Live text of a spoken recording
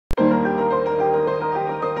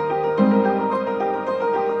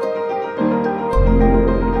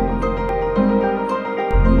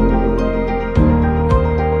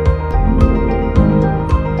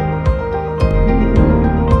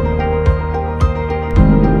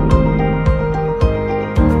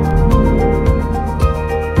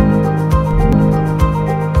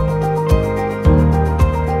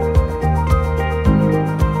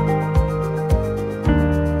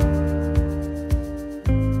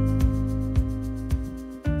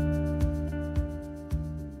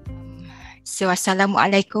So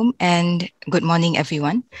Assalamualaikum and good morning,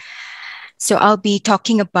 everyone. So I'll be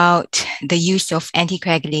talking about the use of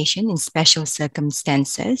anticoagulation in special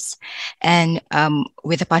circumstances and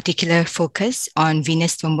with a particular focus on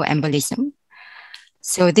venous thromboembolism.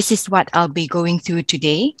 So this is what I'll be going through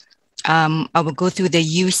today. I will go through the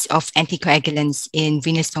use of anticoagulants in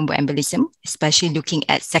venous thromboembolism, especially looking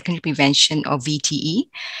at secondary prevention of VTE,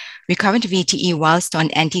 recurrent VTE whilst on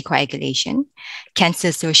anticoagulation,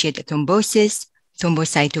 cancer-associated thrombosis,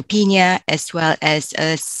 thrombocytopenia, as well as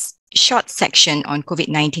a short section on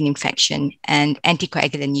COVID-19 infection and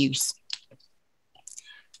anticoagulant use.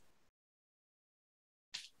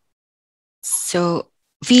 So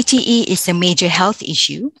VTE is a major health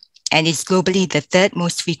issue and is globally the third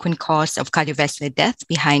most frequent cause of cardiovascular death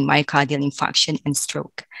behind myocardial infarction and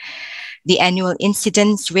stroke. The annual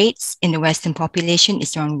incidence rates in the Western population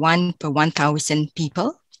is around 1 per 1,000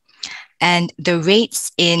 people. And the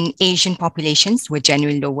rates in Asian populations were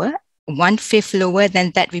generally lower, 1/5 lower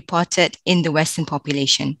than that reported in the Western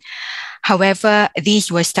population. However,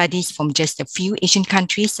 these were studies from just a few Asian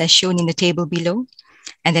countries as shown in the table below.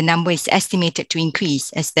 And the number is estimated to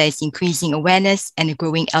increase as there is increasing awareness and a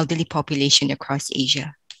growing elderly population across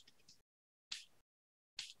Asia.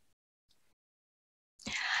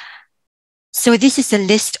 So this is a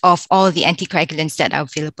list of all the anticoagulants that are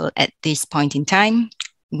available at this point in time.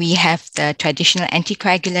 We have the traditional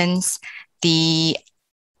anticoagulants, the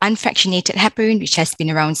unfractionated heparin, which has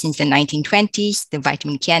been around since the 1920s, the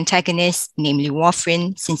vitamin K antagonist, namely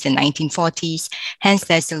warfarin, since the 1940s. Hence,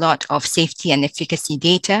 there's a lot of safety and efficacy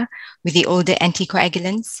data with the older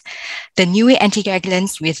anticoagulants. The newer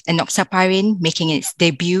anticoagulants with enoxaparin making its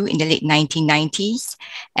debut in the late 1990s,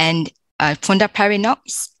 and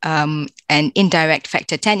fondaparinux, an indirect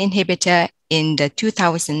factor 10 inhibitor in the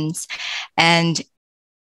 2000s, and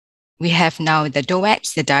we have now the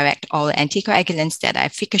DOACs, the direct oral anticoagulants that are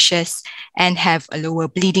efficacious and have a lower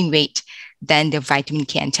bleeding rate than the vitamin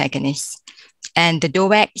K antagonists. And the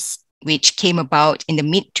DOACs, which came about in the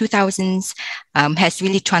mid-2000s, has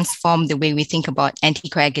really transformed the way we think about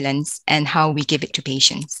anticoagulants and how we give it to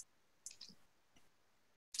patients.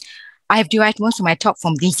 I have derived most of my talk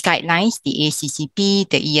from these guidelines, the ACCP,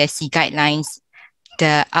 the ESC guidelines,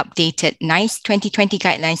 the updated NICE 2020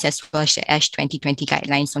 guidelines, as well as the ASH 2020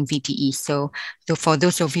 guidelines on VTE. So for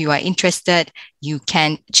those of you who are interested, you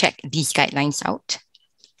can check these guidelines out.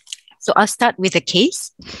 So I'll start with a case.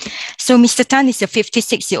 So Mr. Tan is a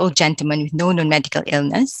 56-year-old gentleman with no known medical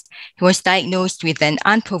illness. He was diagnosed with an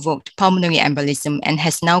unprovoked pulmonary embolism and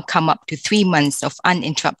has now come up to 3 months of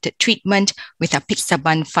uninterrupted treatment with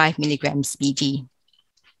apixaban 5 milligrams BD.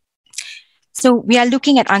 So we are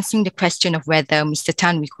looking at answering the question of whether Mr.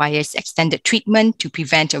 Tan requires extended treatment to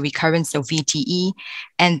prevent a recurrence of VTE,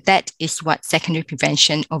 and that is what secondary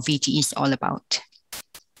prevention of VTE is all about.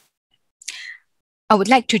 I would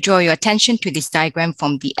like to draw your attention to this diagram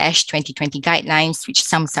from the ASH 2020 guidelines, which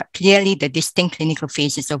sums up clearly the distinct clinical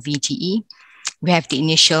phases of VTE. We have the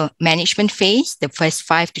initial management phase, the first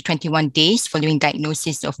 5 to 21 days following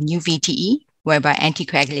diagnosis of new VTE, whereby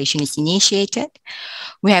anticoagulation is initiated.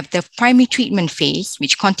 We have the primary treatment phase,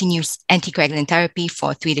 which continues anticoagulant therapy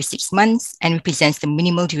for 3 to 6 months and represents the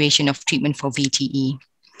minimal duration of treatment for VTE.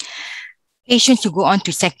 Patients who go on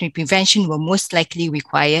to secondary prevention will most likely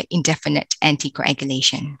require indefinite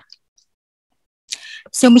anticoagulation.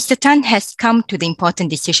 So Mr. Tan has come to the important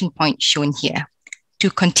decision point shown here, to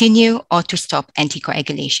continue or to stop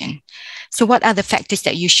anticoagulation. So what are the factors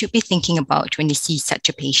that you should be thinking about when you see such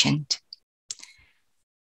a patient?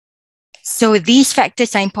 So these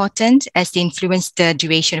factors are important as they influence the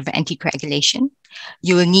duration of anticoagulation.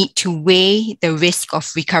 You will need to weigh the risk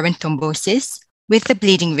of recurrent thrombosis with the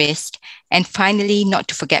bleeding risk, and finally, not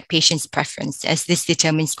to forget patient's preference, as this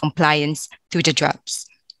determines compliance to the drugs.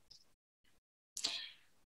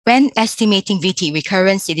 When estimating VTE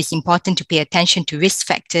recurrence, it is important to pay attention to risk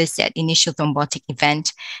factors at initial thrombotic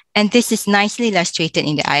event, and this is nicely illustrated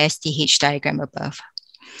in the ISTH diagram above.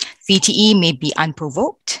 VTE may be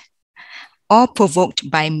unprovoked, or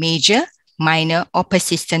provoked by major, minor, or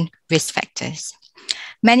persistent risk factors.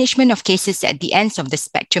 Management of cases at the ends of the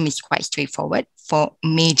spectrum is quite straightforward. For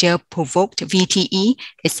major provoked VTE,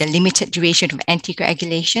 it's a limited duration of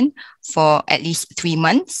anticoagulation for at least 3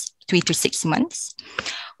 months, 3 to 6 months,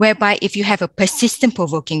 whereby if you have a persistent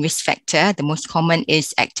provoking risk factor, the most common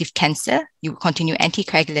is active cancer. You continue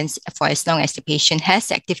anticoagulants for as long as the patient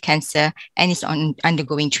has active cancer and is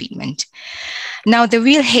undergoing treatment. Now, the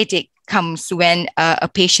real headache comes when a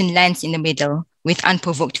patient lands in the middle with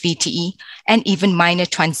unprovoked VTE and even minor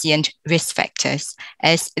transient risk factors,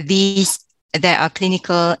 as these there are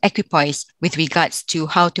clinical equipoise with regards to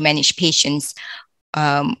how to manage patients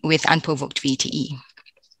with unprovoked VTE.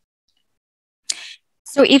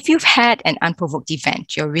 So if you've had an unprovoked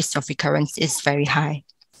event, your risk of recurrence is very high.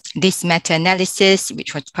 This meta-analysis,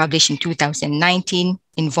 which was published in 2019,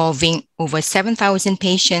 involving over 7,000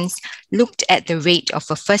 patients, looked at the rate of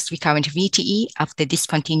a first recurrent VTE after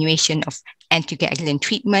discontinuation of anticoagulant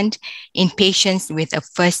treatment in patients with a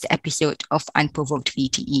first episode of unprovoked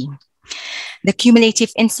VTE. The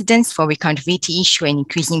cumulative incidence for recurrent VTE show an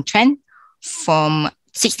increasing trend from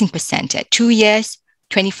 16% at 2 years,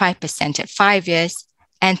 25% at 5 years,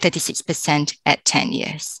 and 36% at 10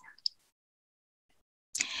 years.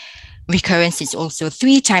 Recurrence is also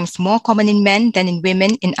 3 times more common in men than in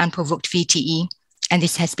women in unprovoked VTE, and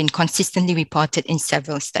this has been consistently reported in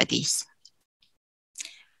several studies.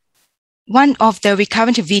 One of the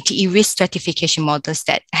recurrent VTE risk stratification models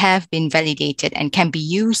that have been validated and can be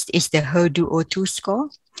used is the MERDU O2 score.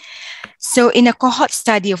 So in a cohort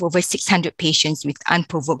study of over 600 patients with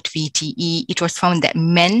unprovoked VTE, it was found that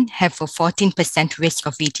men have a 14% risk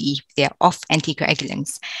of VTE if they are off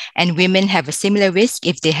anticoagulants, and women have a similar risk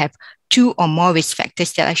if they have 2 or more risk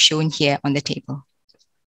factors that are shown here on the table.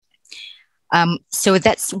 So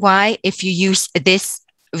that's why if you use this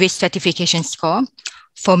risk stratification score,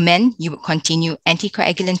 for men, you would continue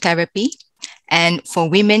anticoagulant therapy. And for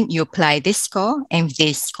women, you apply this score, and if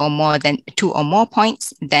they score more than 2 or more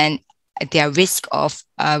points, then their risk of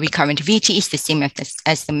recurrent VTE is the same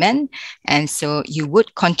as the men. And so you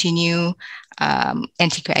would continue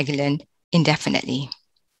anticoagulant indefinitely.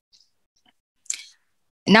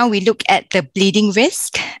 Now we look at the bleeding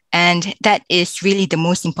risk, and that is really the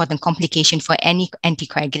most important complication for any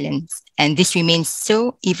anticoagulants. And this remains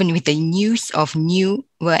so even with the use of newer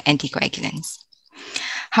anticoagulants.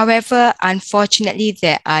 However, unfortunately,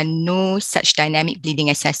 there are no such dynamic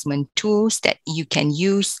bleeding assessment tools that you can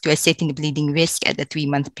use to ascertain the bleeding risk at the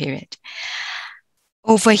 3-month period.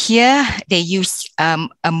 Over here, they use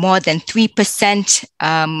a more than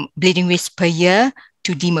 3% bleeding risk per year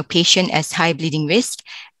to deem a patient as high bleeding risk.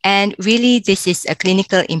 And really, this is a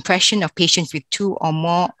clinical impression of patients with 2 or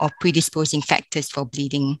more of predisposing factors for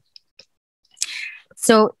bleeding.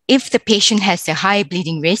 So if the patient has a high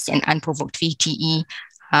bleeding risk and unprovoked VTE,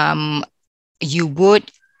 you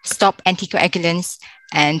would stop anticoagulants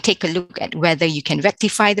and take a look at whether you can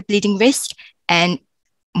rectify the bleeding risk and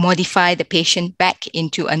modify the patient back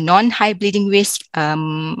into a non-high bleeding risk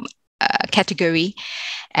category.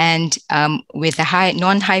 And with a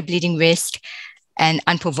non-high bleeding risk and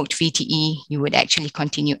unprovoked VTE, you would actually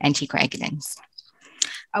continue anticoagulants.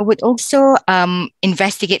 I would also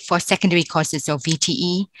investigate for secondary causes of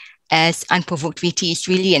VTE, as unprovoked VTE is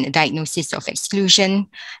really a diagnosis of exclusion.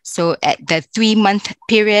 So at the 3-month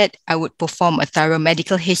period, I would perform a thorough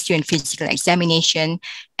medical history and physical examination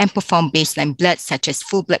and perform baseline blood, such as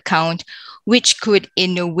full blood count, which could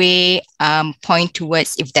in a way point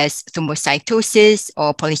towards if there's thrombocytosis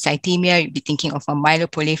or polycythemia, you'd be thinking of a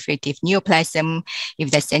myeloproliferative neoplasm. If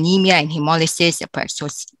there's anemia and hemolysis, a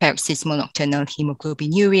paroxysmal nocturnal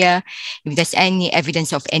hemoglobinuria. If there's any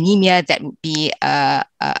evidence of anemia, that would be a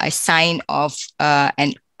sign of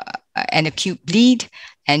an acute bleed,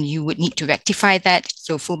 and you would need to rectify that.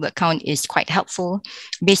 So full blood count is quite helpful.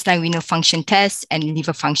 Baseline renal function tests and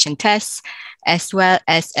liver function tests, as well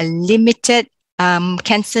as a limited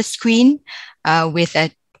cancer screen with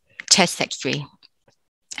a chest X-ray,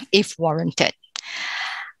 if warranted.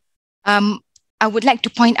 I would like to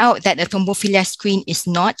point out that a thrombophilia screen is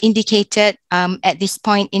not indicated at this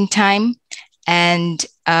point in time, and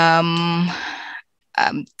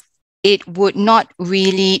it would not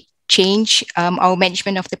really change our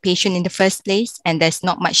management of the patient in the first place, and there's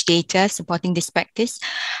not much data supporting this practice.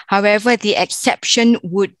 However, the exception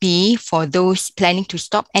would be for those planning to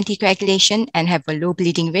stop anticoagulation and have a low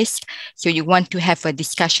bleeding risk. So you want to have a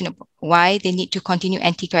discussion about why they need to continue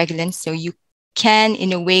anticoagulants. So you can,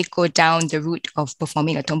 in a way, go down the route of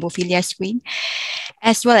performing a thrombophilia screen,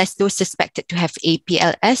 as well as those suspected to have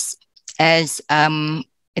APLS, as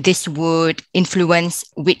this would influence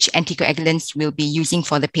which anticoagulants we'll be using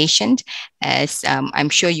for the patient. As I'm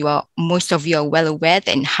sure most of you are well aware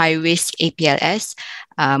that in high-risk APLS,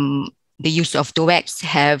 the use of DOACs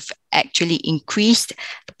have actually increased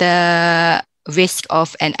the risk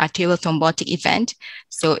of an arterial thrombotic event.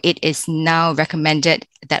 So it is now recommended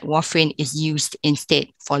that warfarin is used instead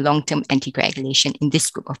for long-term anticoagulation in this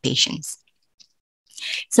group of patients.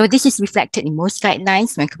 So this is reflected in most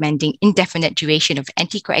guidelines recommending indefinite duration of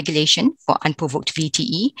anticoagulation for unprovoked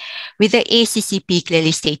VTE, with the ACCP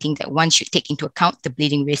clearly stating that one should take into account the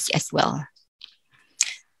bleeding risk as well.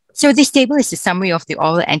 So this table is a summary of the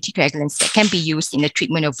oral anticoagulants that can be used in the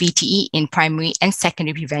treatment of VTE in primary and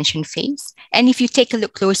secondary prevention phase. And if you take a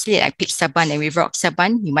look closely at apixaban and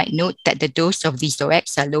rivaroxaban, you might note that the dose of these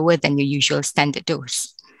DOACs are lower than your usual standard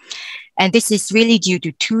dose. And this is really due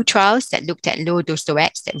to two trials that looked at low-dose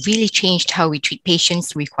DOACs that really changed how we treat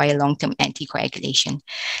patients who require long-term anticoagulation.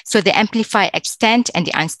 So the Amplify Extend and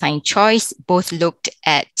the Einstein Choice both looked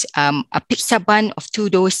at apixaban of 2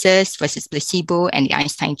 doses versus placebo, and the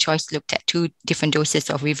Einstein Choice looked at 2 different doses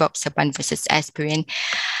of rivaroxaban versus aspirin.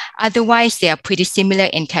 Otherwise, they are pretty similar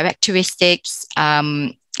in characteristics.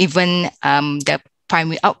 Even the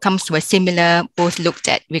primary outcomes were similar. Both looked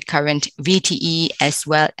at recurrent VTE as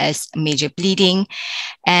well as major bleeding,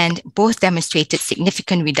 and both demonstrated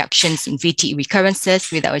significant reductions in VTE recurrences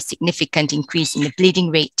without a significant increase in the bleeding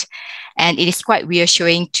rate. And it is quite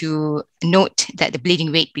reassuring to note that the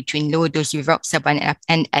bleeding rate between low-dose rivaroxaban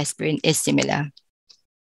and aspirin is similar.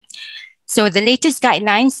 So the latest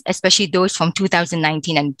guidelines, especially those from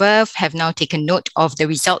 2019 and above, have now taken note of the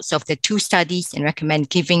results of the 2 studies and recommend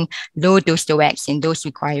giving low-dose DOACs in those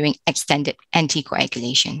requiring extended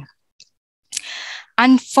anticoagulation.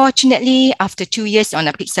 Unfortunately, after 2 years on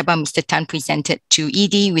apixaban, Mr. Tan presented to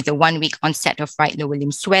ED with a 1-week onset of right lower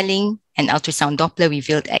limb swelling, and ultrasound Doppler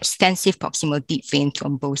revealed extensive proximal deep vein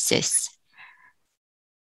thrombosis.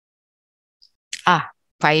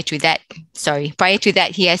 Prior to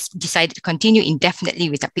that, he has decided to continue indefinitely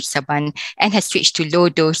with apixaban and has switched to low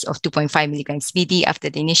dose of 2.5 milligrams BD after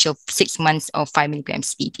the initial 6 months of 5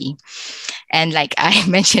 milligrams BD. And like I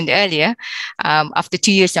mentioned earlier, after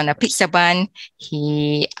 2 years on apixaban,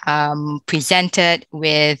 he presented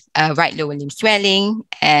with right lower limb swelling,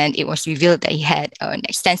 and it was revealed that he had an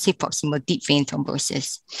extensive proximal deep vein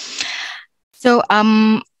thrombosis. So,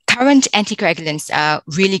 current anticoagulants are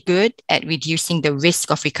really good at reducing the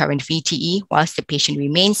risk of recurrent VTE whilst the patient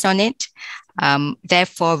remains on it.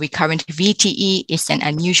 Therefore, recurrent VTE is an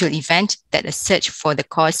unusual event that a search for the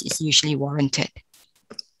cause is usually warranted.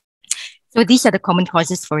 So these are the common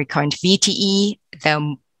causes for recurrent VTE.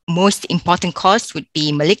 The most important cause would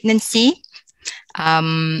be malignancy.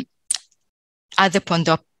 Other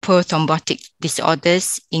prothrombotic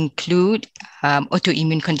disorders include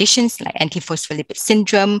autoimmune conditions like antiphospholipid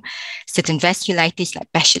syndrome, certain vasculitis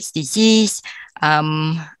like Behçet's disease,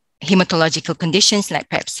 hematological conditions like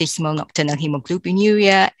paroxysmal nocturnal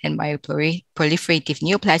hemoglobinuria and myeloproliferative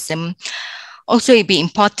neoplasm. Also, it'd be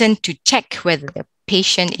important to check whether the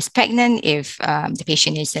patient is pregnant, if the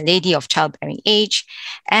patient is a lady of childbearing age,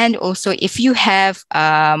 and also if you have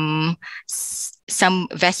some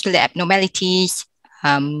vascular abnormalities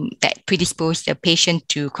that predispose the patient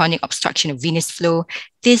to chronic obstruction of venous flow.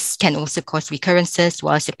 This can also cause recurrences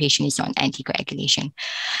whilst the patient is on anticoagulation.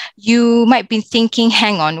 You might be thinking,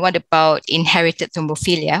 hang on, what about inherited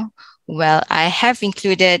thrombophilia? Well, I have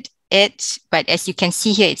included it, but as you can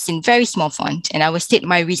see here, it's in very small font, and I will state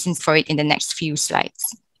my reasons for it in the next few slides.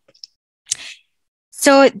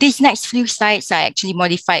 So these next few slides are actually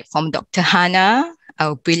modified from Dr. Hannah,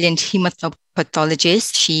 our brilliant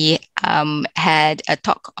hematologist. She had a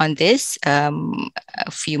talk on this a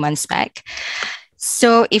few months back.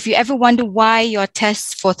 So if you ever wonder why your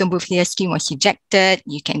test for thrombophilia screen was rejected,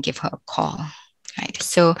 you can give her a call. Right.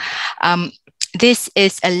 So this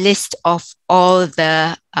is a list of all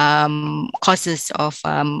the causes of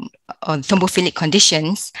thrombophilic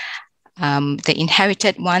conditions. The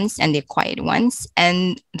inherited ones and the acquired ones.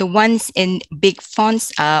 And the ones in big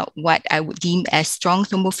fonts are what I would deem as strong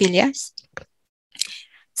thrombophilias.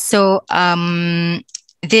 So having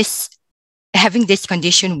this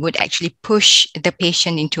condition would actually push the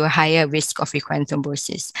patient into a higher risk of recurrent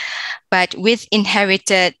thrombosis. But with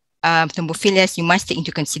inherited thrombophilias, you must take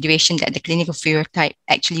into consideration that the clinical phenotype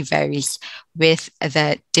actually varies with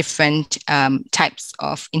the different types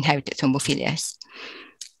of inherited thrombophilias.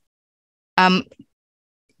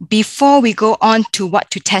 Before we go on to what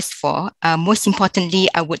to test for, most importantly,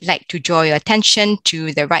 I would like to draw your attention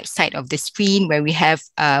to the right side of the screen where we have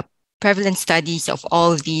prevalent studies of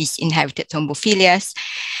all of these inherited thrombophilias.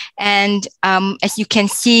 And as you can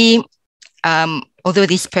see, although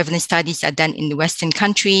these prevalent studies are done in the Western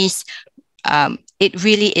countries, it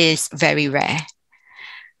really is very rare.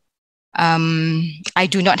 I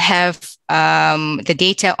do not have the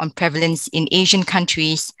data on prevalence in Asian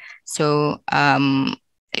countries. So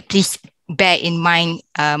please bear in mind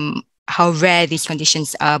how rare these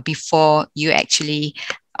conditions are before you actually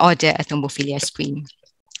order a thrombophilia screen.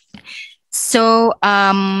 So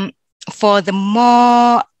for the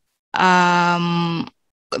more,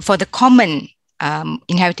 for the common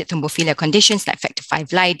inherited thrombophilia conditions like factor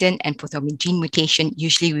V Leiden and prothrombin gene mutation,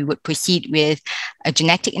 usually we would proceed with a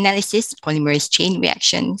genetic analysis, polymerase chain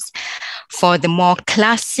reactions. For the more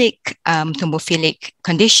classic thrombophilic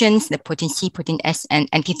conditions, the protein C, protein S, and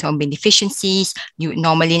antithrombin deficiencies, you would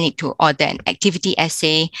normally need to order an activity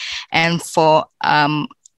assay. And for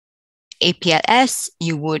APLS,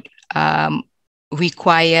 you would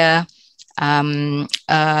require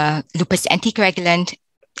lupus anticoagulant,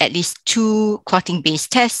 at least 2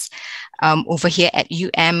 clotting-based tests. Over here at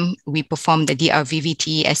we perform the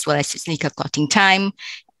DRVVT as well as cyclical clotting time,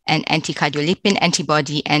 an anticardiolipin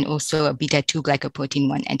antibody, and also a beta-2 glycoprotein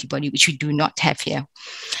 1 antibody, which we do not have here.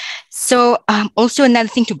 So also another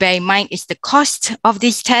thing to bear in mind is the cost of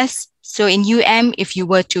these tests. So in if you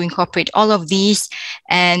were to incorporate all of these,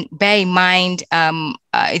 and bear in mind,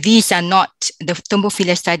 these are not, the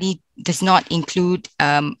thrombophilia study does not include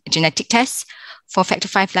genetic tests for factor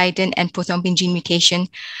V Leiden and prothrombin gene mutation.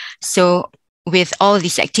 So with all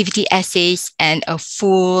these activity assays and a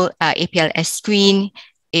full APLS screen,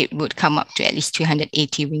 it would come up to at least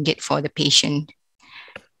 380 ringgit for the patient.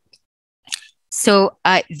 So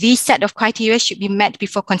these set of criteria should be met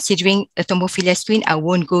before considering the thrombophilia screen. I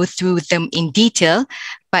won't go through them in detail,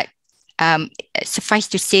 but suffice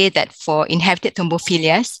to say that for inherited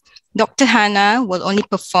thrombophilias, Dr. Hana will only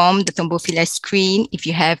perform the thrombophilia screen if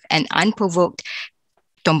you have an unprovoked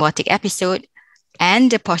thrombotic episode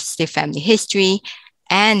and a positive family history,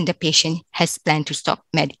 and the patient has planned to stop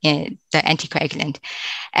the anticoagulant.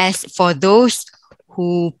 As for those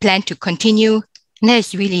who plan to continue,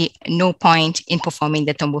 there's really no point in performing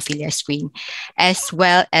the thrombophilia screen, as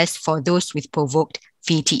well as for those with provoked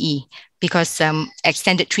VTE, because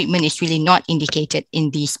extended treatment is really not indicated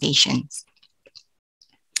in these patients.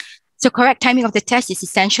 So correct timing of the test is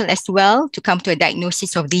essential as well to come to a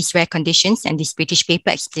diagnosis of these rare conditions. And this British paper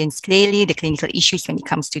explains clearly the clinical issues when it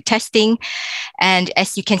comes to testing. And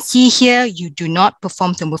as you can see here, you do not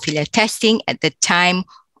perform thrombophilia testing at the time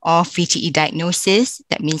of VTE diagnosis.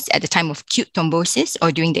 That means at the time of acute thrombosis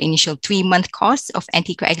or during the initial 3-month course of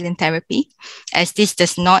anticoagulant therapy, as this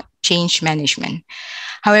does not change management.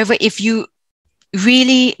 However, if you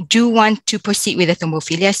really do want to proceed with a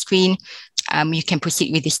thrombophilia screen, you can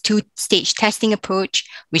proceed with this 2-stage testing approach,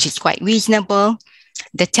 which is quite reasonable.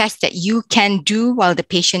 The test that you can do while the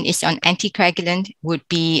patient is on anticoagulant would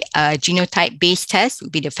be a genotype-based test,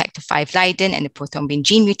 would be the factor V Leiden and the prothrombin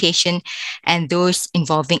gene mutation, and those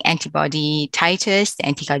involving antibody titers, the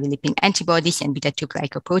anticardiolipin antibodies and beta-2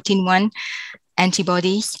 glycoprotein 1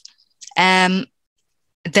 antibodies.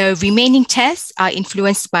 The remaining tests are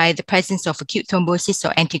influenced by the presence of acute thrombosis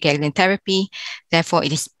or anticoagulant therapy. Therefore,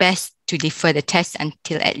 it is best to defer the test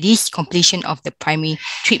until at least completion of the primary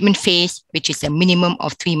treatment phase, which is a minimum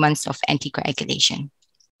of 3 months of anticoagulation.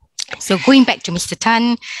 So going back to Mr.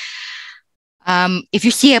 Tan, if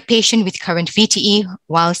you see a patient with current VTE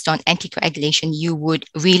whilst on anticoagulation, you would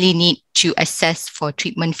really need to assess for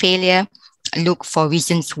treatment failure. Look for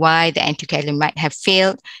reasons why the anticoagulant might have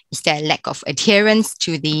failed. Is there a lack of adherence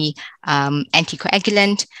to the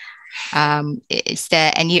anticoagulant? Is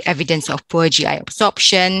there any evidence of poor GI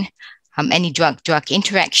absorption? Any drug-drug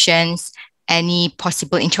interactions? Any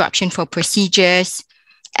possible interruption for procedures?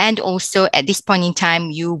 And also at this point in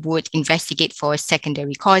time, you would investigate for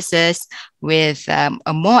secondary causes with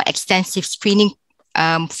a more extensive screening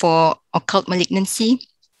for occult malignancy,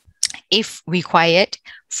 if required,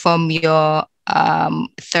 from your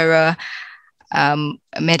thorough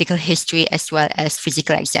medical history as well as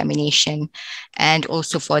physical examination, and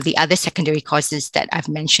also for the other secondary causes that I've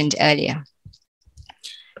mentioned earlier.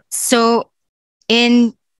 So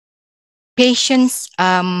in patients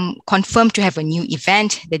confirmed to have a new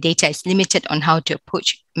event, the data is limited on how to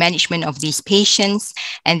approach management of these patients.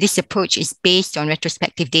 And this approach is based on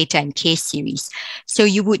retrospective data and case series. So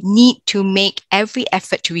you would need to make every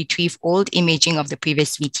effort to retrieve old imaging of the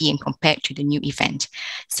previous VT and compare it to the new event.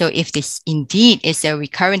 So if this indeed is a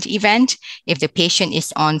recurrent event, if the patient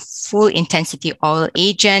is on full intensity oral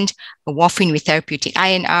agent, a warfarin with therapeutic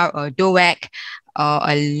INR or DOAC, or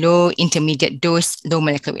a low intermediate dose low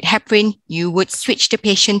molecular weight heparin, you would switch the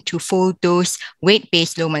patient to full dose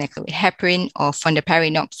weight-based low molecular weight heparin or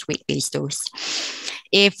fondaparinux weight-based dose.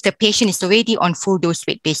 If the patient is already on full dose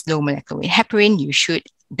weight-based low molecular weight heparin, you should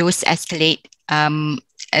dose escalate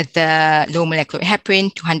the low molecular weight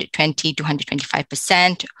heparin to 120 to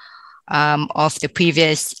 125% of the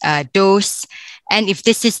previous dose. And if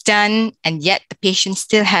this is done and yet the patient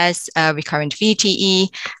still has recurrent VTE,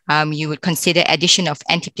 you would consider addition of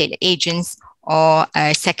antiplatelet agents or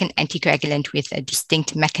a second anticoagulant with a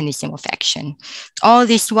distinct mechanism of action. All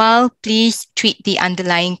this while, please treat the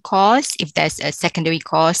underlying cause if there's a secondary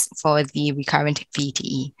cause for the recurrent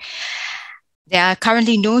VTE. There are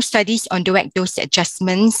currently no studies on direct dose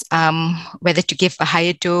adjustments, whether to give a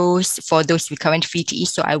higher dose for those recurrent VTE,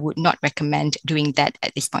 so I would not recommend doing that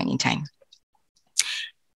at this point in time.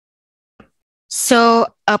 So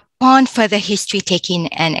upon further history taking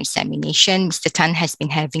and examination, Mr. Tan has been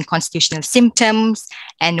having constitutional symptoms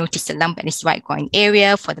and noticed a lump in his right groin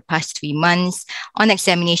area for the past 3 months. On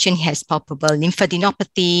examination, he has palpable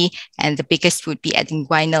lymphadenopathy, and the biggest would be at the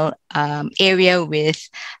inguinal area, with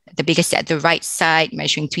the biggest at the right side,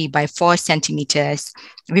 measuring 3 by 4 centimeters.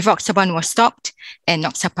 Rivaroxaban was stopped, and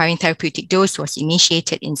noxaparin therapeutic dose was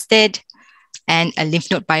initiated instead, and a lymph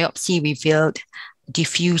node biopsy revealed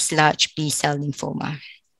diffuse large B-cell lymphoma.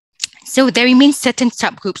 So there remain certain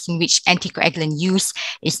subgroups in which anticoagulant use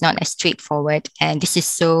is not as straightforward, and this is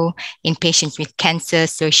so in patients with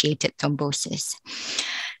cancer-associated thrombosis.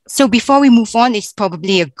 So before we move on, it's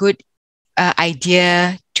probably a good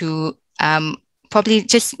idea to probably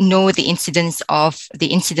just know the incidence of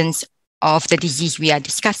the disease we are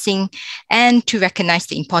discussing, and to recognize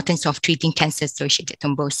the importance of treating cancer-associated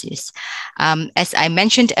thrombosis. As I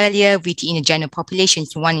mentioned earlier, VTE in the general population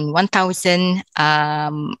is 1 in 1,000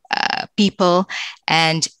 people,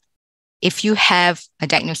 and if you have a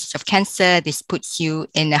diagnosis of cancer, this puts you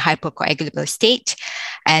in a hypercoagulable state,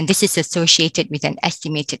 and this is associated with an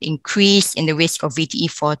estimated increase in the risk of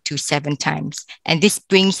VTE 4 to 7 times. And this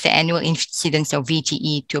brings the annual incidence of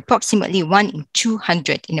VTE to approximately 1 in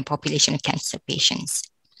 200 in the population of cancer patients.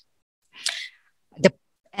 The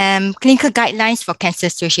clinical guidelines for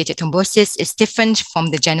cancer-associated thrombosis is different from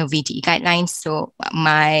the general VTE guidelines. So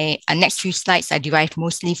my next few slides are derived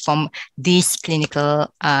mostly from these clinical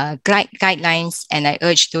guidelines, and I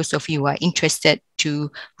urge those of you who are interested to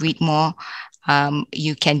read more.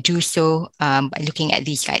 You can do so by looking at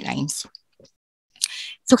these guidelines.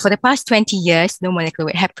 So for the past 20 years, low molecular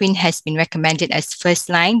weight heparin has been recommended as first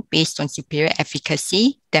line based on superior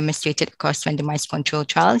efficacy demonstrated across randomized control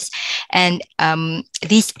trials. And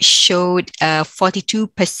these showed a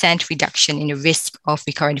 42% reduction in the risk of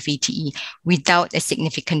recurrent VTE without a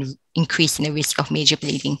significant increase in the risk of major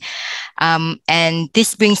bleeding. And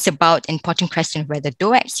this brings about an important question of whether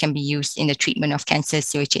DOACs can be used in the treatment of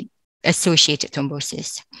cancer-associated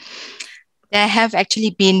thrombosis. There have actually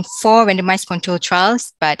been 4 randomized control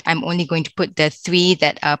trials, but I'm only going to put the 3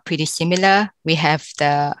 that are pretty similar. We have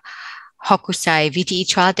the Hokusai VTE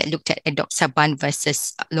trial that looked at edoxaban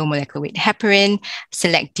versus low molecular weight heparin,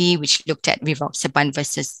 SELECT-D, which looked at rivaroxaban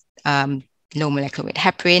versus low molecular weight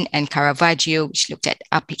heparin, and Caravaggio, which looked at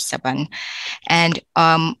apixaban. And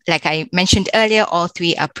like I mentioned earlier, all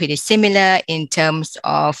 3 are pretty similar in terms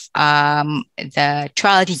of the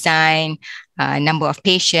trial design, number of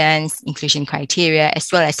patients, inclusion criteria,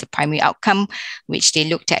 as well as the primary outcome, which they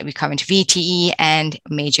looked at recurrent VTE and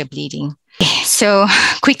major bleeding. So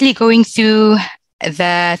quickly going through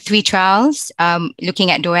the 3 trials,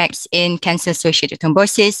 looking at DOACs in cancer-associated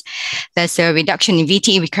thrombosis. There's a reduction in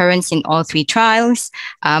VTE recurrence in all 3 trials,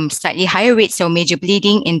 slightly higher rates of major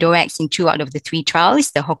bleeding in DOACs in 2 out of the 3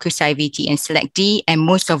 trials, the Hokusai VTE and SELECT-D, and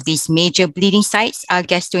most of these major bleeding sites are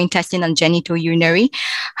gastrointestinal and genitourinary.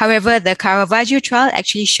 However, the Caravaggio trial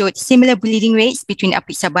actually showed similar bleeding rates between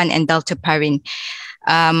apixaban and dalteparin.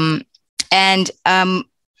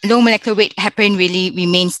 Low molecular weight heparin really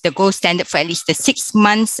remains the gold standard for at least the 6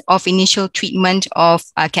 months of initial treatment of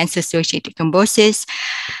cancer-associated thrombosis.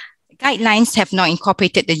 Guidelines have now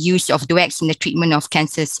incorporated the use of DOACs in the treatment of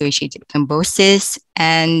cancer-associated thrombosis.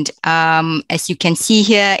 And as you can see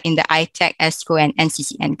here in the ITAC, ESCO, and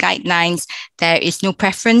NCCN guidelines, there is no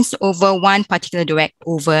preference over one particular DOAC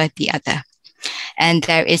over the other. And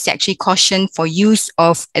there is actually caution for use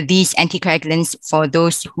of these anticoagulants for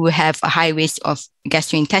those who have a high risk of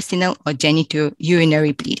gastrointestinal or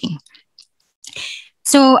genitourinary bleeding.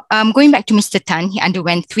 So going back to Mr. Tan, he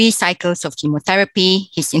underwent 3 cycles of chemotherapy.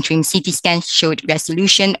 His interim CT scan showed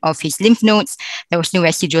resolution of his lymph nodes. There was no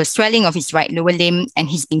residual swelling of his right lower limb, and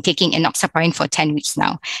he's been taking enoxaparin for 10 weeks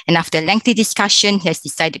now. And after a lengthy discussion, he has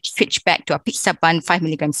decided to switch back to apixaban. 5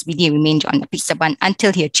 milligrams BD and remained on apixaban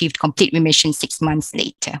until he achieved complete remission 6 months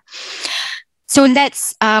later. So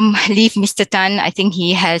let's leave Mr. Tan. I think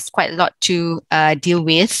he has quite a lot to deal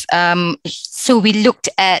with. So we looked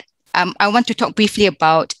at I want to talk briefly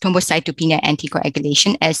about thrombocytopenia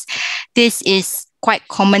anticoagulation, as this is quite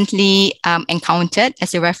commonly encountered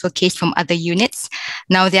as a referral case from other units.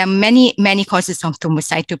 Now, there are many causes of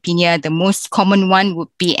thrombocytopenia. The most common one would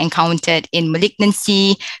be encountered in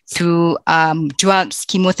malignancy through drugs,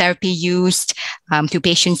 chemotherapy used, to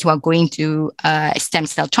patients who are going through stem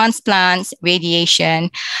cell transplants,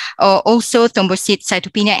 radiation. Also,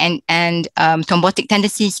 thrombocytopenia and thrombotic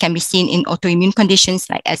tendencies can be seen in autoimmune conditions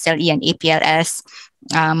like SLE and APLS,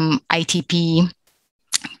 ITP,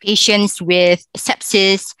 patients with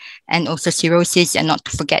sepsis and also cirrhosis, and not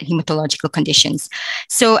to forget hematological conditions.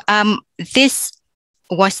 So this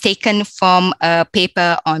was taken from a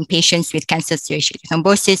paper on patients with cancer-associated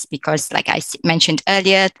thrombosis because, like I mentioned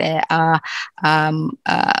earlier, there are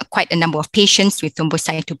quite a number of patients with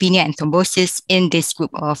thrombocytopenia and thrombosis in this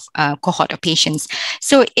group of cohort of patients.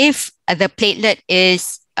 So if the platelet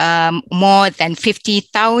is more than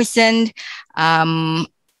 50,000,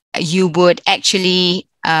 you would actually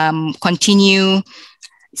continue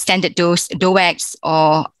standard dose DOACs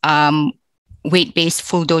or weight-based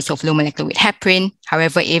full dose of low molecular weight heparin.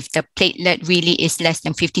 However, if the platelet really is less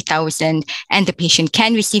than 50,000 and the patient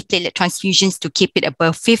can receive platelet transfusions to keep it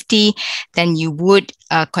above 50, then you would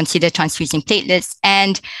consider transfusing platelets.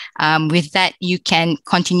 And with that, you can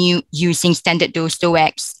continue using standard dose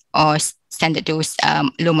DOACs or standard dose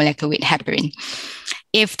low molecular weight heparin.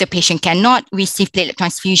 If the patient cannot receive platelet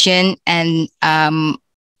transfusion and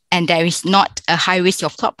there is not a high risk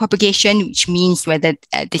of clot propagation, which means whether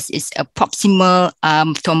this is a proximal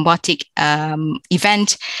thrombotic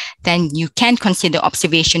event, then you can consider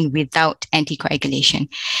observation without anticoagulation.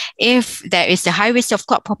 If there is a high risk of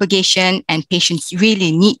clot propagation and patients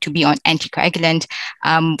really need to be on anticoagulant,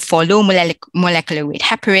 for low molecular weight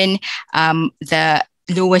heparin, the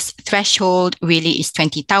lowest threshold really is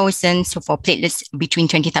 20,000. So for platelets between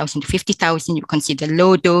 20,000 to 50,000, you consider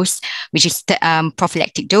low dose, which is the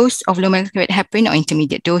prophylactic dose of low molecular weight heparin, or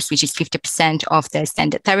intermediate dose, which is 50% of the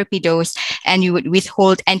standard therapy dose. And you would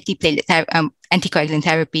withhold anticoagulant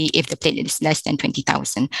therapy if the platelet is less than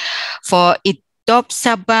 20,000. For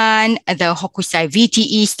Edoxaban, the Hokusai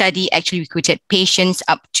VTE study actually recruited patients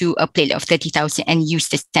up to a platelet of 30,000 and used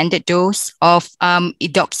the standard dose of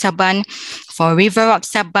Edoxaban. For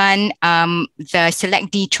Rivaroxaban, the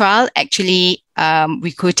SELECT-D trial actually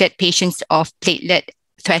recruited patients of platelet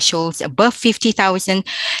thresholds above 50,000.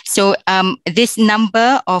 So this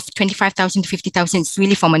number of 25,000 to 50,000 is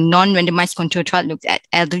really from a non-randomized control trial, looked at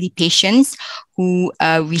elderly patients who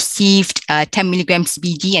received 10 milligrams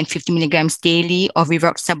BD and 50 milligrams daily of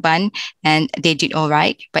Rivaroxaban, and they did all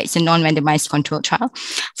right, but it's a non-randomized control trial.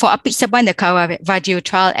 For Apixaban, the Caravaggio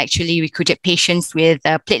trial actually recruited patients with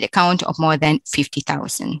a platelet count of more than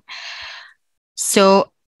 50,000.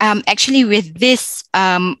 So actually with this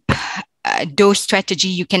dose strategy,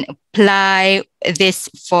 you can apply this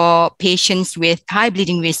for patients with high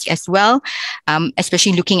bleeding risk as well,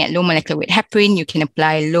 especially looking at low molecular weight heparin. You can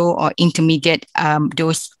apply low or intermediate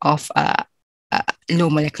dose of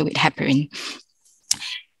low molecular weight heparin.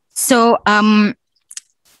 So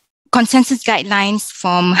consensus guidelines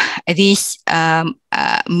from these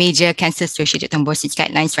major cancer-associated thrombosis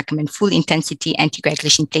guidelines recommend full intensity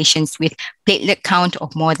anticoagulation patients with platelet count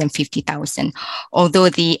of more than 50,000. Although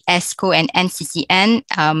the ESCO and NCCN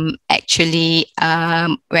actually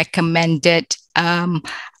recommended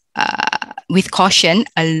with caution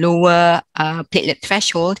a lower platelet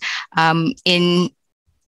threshold. In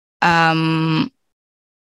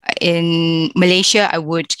Malaysia, I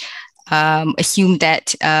would assume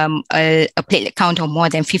that a platelet count of more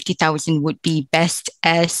than 50,000 would be best,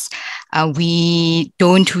 as we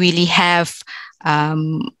don't really have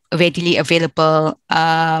readily available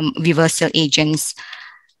reversal agents.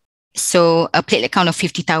 So a platelet count of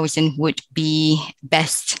 50,000 would be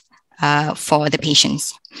best for the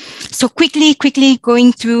patients. So quickly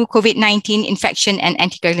going through COVID-19 infection and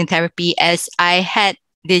anticoagulant therapy, as I had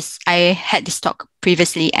this talk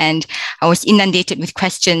previously, and I was inundated with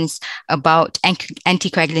questions about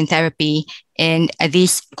anticoagulant therapy in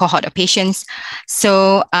this cohort of patients.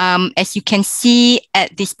 So as you can see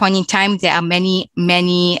at this point in time, there are many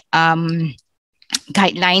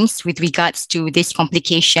guidelines with regards to this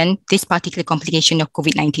particular complication of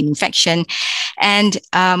COVID-19 infection. And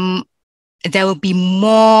there will be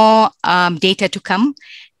more data to come,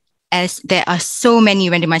 as there are so many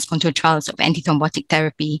randomized controlled trials of antithrombotic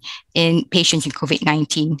therapy in patients with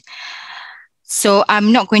COVID-19. So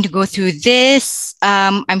I'm not going to go through this.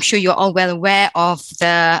 I'm sure you're all well aware of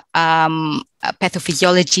the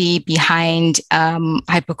pathophysiology behind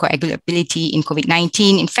hypercoagulability in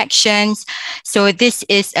COVID-19 infections. So this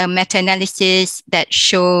is a meta-analysis that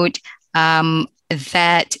showed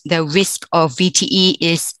that the risk of VTE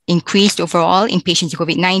is increased overall in patients with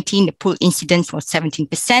COVID-19. The pooled incidence was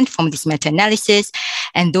 17% from this meta-analysis,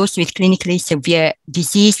 and those with clinically severe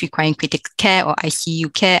disease requiring critical care or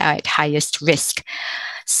ICU care are at highest risk.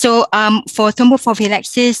 So for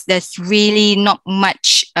thromboprophylaxis, there's really not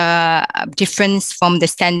much difference from the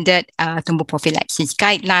standard thromboprophylaxis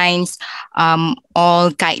guidelines.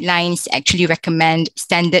 All guidelines actually recommend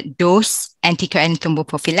standard dose anticoagulant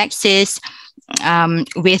thromboprophylaxis,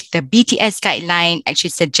 with the BTS guideline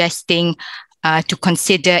actually suggesting to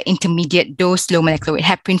consider intermediate dose low molecular weight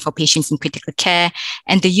heparin for patients in critical care.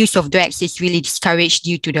 And the use of DOACs is really discouraged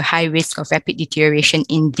due to the high risk of rapid deterioration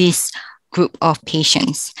in this group of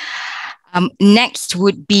patients. Next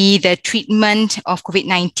would be the treatment of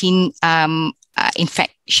COVID-19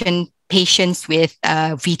 infection patients with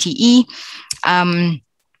VTE.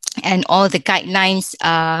 And all the guidelines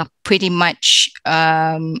are pretty much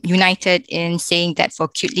united in saying that for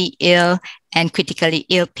acutely ill and critically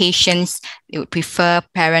ill patients, they would prefer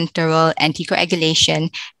parenteral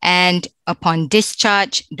anticoagulation. And upon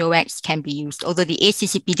discharge, DOACs can be used. Although the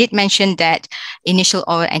ACCP did mention that initial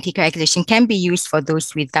oral anticoagulation can be used for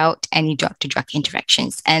those without any drug-to-drug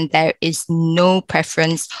interactions. And there is no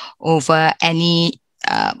preference over any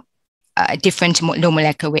different low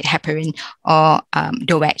molecular weight heparin or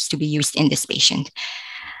DOACs to be used in this patient.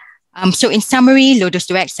 So in summary, low-dose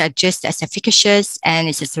DOACs are just as efficacious and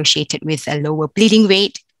is associated with a lower bleeding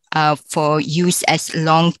rate for use as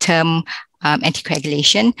long-term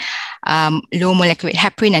anticoagulation. Low molecular weight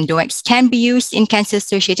heparin and DOACs can be used in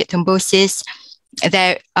cancer-associated thrombosis.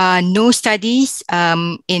 There are no studies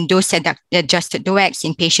in dose-adjusted DOACs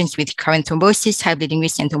in patients with current thrombosis, high bleeding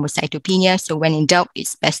risk, and thrombocytopenia. So when in doubt,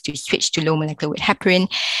 it's best to switch to low molecular weight heparin.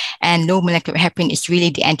 And low molecular weight heparin is really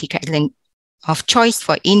the anticoagulant of choice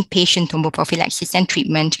for inpatient thromboprophylaxis and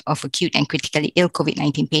treatment of acute and critically ill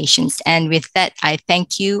COVID-19 patients. And with that, I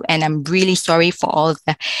thank you, and I'm really sorry for all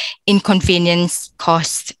the inconvenience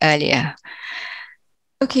caused earlier.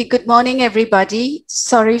 Okay, good morning, everybody.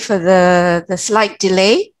 Sorry for the slight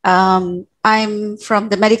delay. I'm from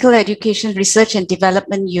the Medical Education Research and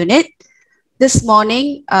Development Unit. This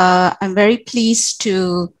morning, I'm very pleased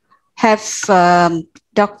to have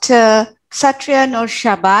Dr. Satria Nur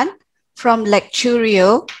Sya'Ban from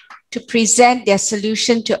Lecturio to present their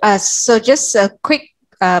solution to us. So just a quick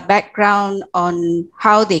background on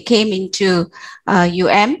how they came into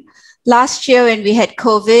Last year when we had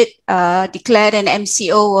COVID, declared an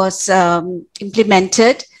MCO was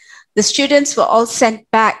implemented, the students were all sent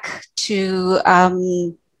back to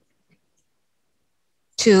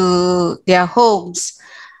their homes.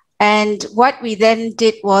 And what we then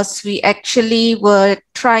did was we actually were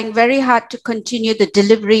trying very hard to continue the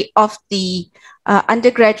delivery of the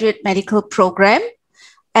undergraduate medical program.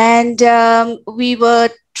 And we were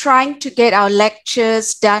trying to get our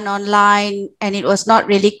lectures done online, and it was not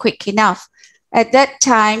really quick enough. At that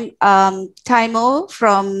time, Taimo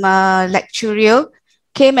from Lecturio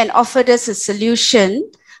came and offered us a solution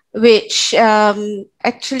which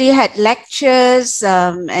actually had lectures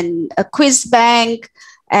and a quiz bank,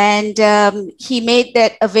 and he made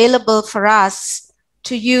that available for us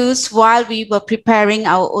to use while we were preparing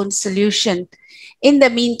our own solution. In the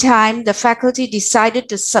meantime, the faculty decided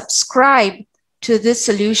to subscribe to this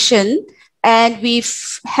solution, and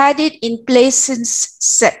we've had it in place since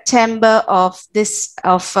September of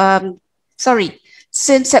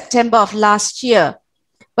September of last year.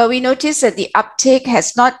 But we noticed that the uptake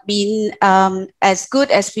has not been as good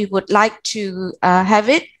as we would like to have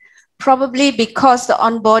it, probably because the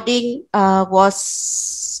onboarding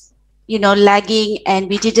was, lagging, and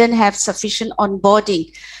we didn't have sufficient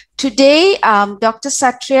onboarding. Today, Dr.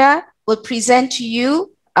 Satria will present to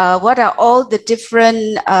you what are all the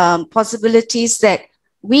different possibilities that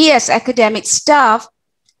we as academic staff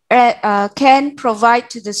can provide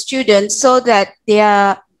to the students so that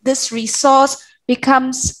this resource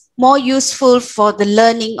becomes more useful for the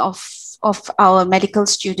learning of our medical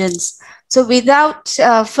students. So without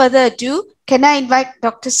further ado, can I invite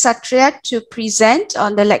Dr. Satria to present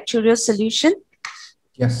on the Lecturio solution?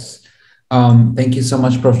 Yes. Thank you so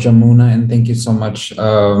much, Prof. Jamuna, and thank you so much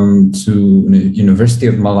to University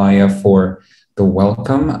of Malaya for the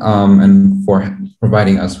welcome and for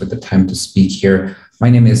providing us with the time to speak here. My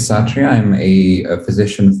name is Satria. I'm a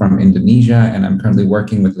physician from Indonesia, and I'm currently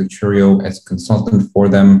working with Lecturio as a consultant for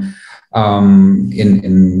them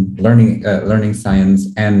in learning science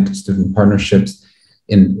and student partnerships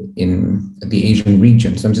in the Asian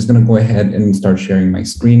region. So I'm just going to go ahead and start sharing my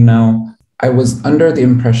screen now. I was under the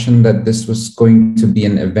impression that this was going to be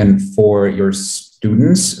an event for your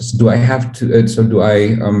students. Do I have to, do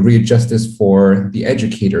I readjust this for the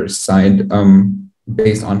educators side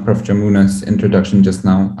based on Prof. Jamuna's introduction just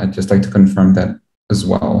now? I'd just like to confirm that as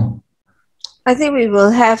well. I think we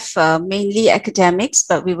will have mainly academics,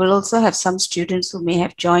 but we will also have some students who may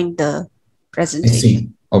have joined the presentation. I see.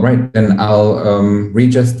 All right, then I'll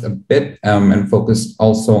readjust a bit and focus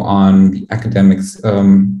also on the academics,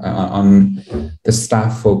 on the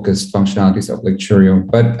staff-focused functionalities of Lecturio.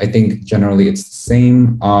 But I think generally it's the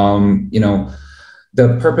same.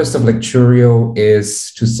 The purpose of Lecturio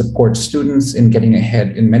is to support students in getting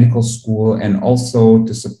ahead in medical school and also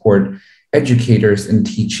to support educators in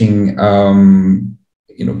teaching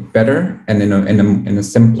better and in a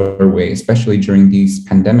simpler way, especially during these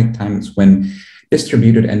pandemic times when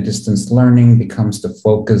distributed and distance learning becomes the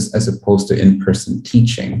focus as opposed to in-person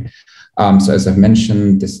teaching. So as I've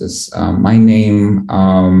mentioned, this is my name,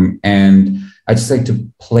 and I'd just like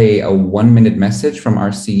to play a 1-minute message from our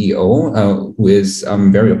CEO, who is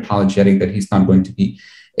very apologetic that he's not going to be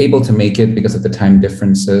able to make it because of the time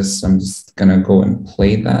differences. So I'm just gonna go and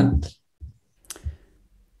play that.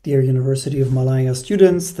 Dear University of Malaya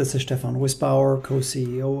students, this is Stefan Wisbauer,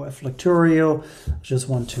 co-CEO of Lecturio. I just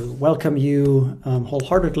want to welcome you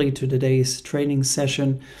wholeheartedly to today's training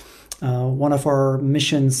session. One of our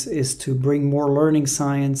missions is to bring more learning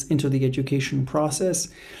science into the education process.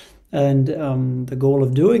 And the goal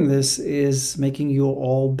of doing this is making you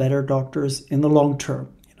all better doctors in the long term.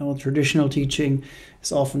 Traditional teaching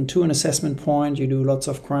is often to an assessment point. You do lots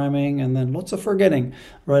of cramming and then lots of forgetting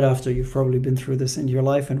right after. You've probably been through this in your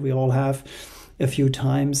life, and we all have a few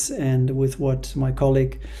times. And with what my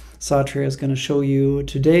colleague Satria is going to show you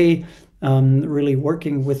today, really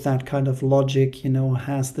working with that kind of logic,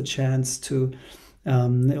 has the chance to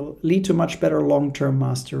lead to much better long-term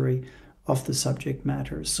mastery of the subject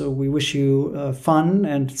matter. So we wish you fun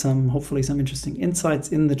and hopefully some interesting insights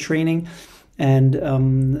in the training. And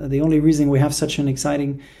the only reason we have such an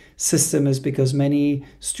exciting system is because many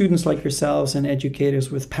students like yourselves and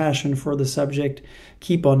educators with passion for the subject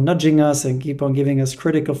keep on nudging us and keep on giving us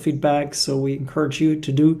critical feedback. So we encourage you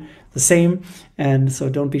to do the same. And so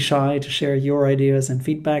don't be shy to share your ideas and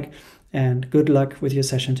feedback. And good luck with your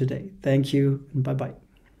session today. Thank you and bye-bye.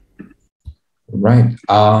 Right.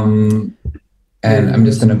 And I'm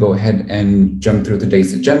just going to go ahead and jump through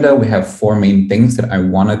today's agenda. We have 4 main things that I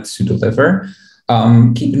wanted to deliver.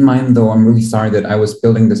 Keep in mind, though, I'm really sorry that I was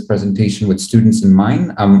building this presentation with students in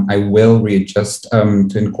mind. I will readjust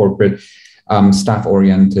to incorporate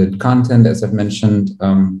staff-oriented content, as I've mentioned,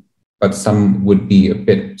 but some would be a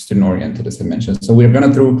bit student-oriented, as I mentioned. So we're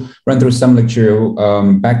going to run through some Lecturio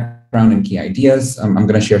background and key ideas. I'm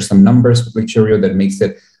going to share some numbers with Lecturio that makes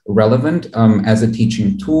it relevant as a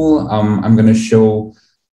teaching tool. I'm going to show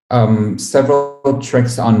several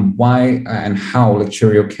tricks on why and how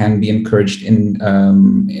Lecturio can be encouraged in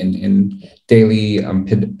daily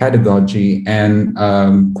pedagogy, and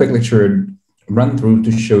quick Lecturio run through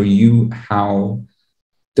to show you how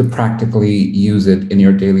to practically use it in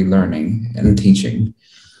your daily learning and teaching.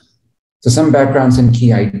 So some backgrounds and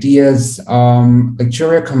key ideas.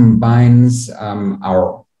 Lecturio combines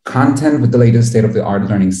our content with the latest state-of-the-art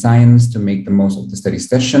learning science to make the most of the study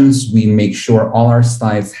sessions. We make sure all our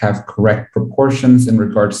slides have correct proportions in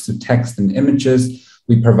regards to text and images.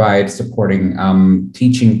 We provide supporting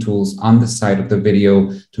teaching tools on the side of the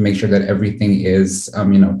video to make sure that everything is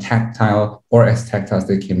tactile or as tactile as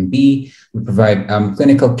they can be. We provide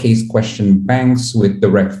clinical case question banks with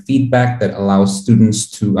direct feedback that allows students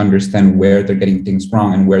to understand where they're getting things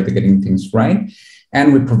wrong and where they're getting things right.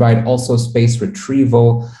 And we provide also space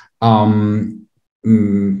retrieval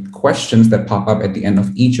questions that pop up at the end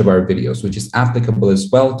of each of our videos, which is applicable as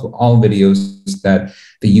well to all videos that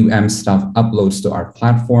the UM staff uploads to our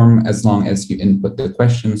platform, as long as you input the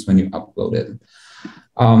questions when you upload it.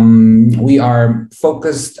 We are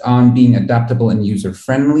focused on being adaptable and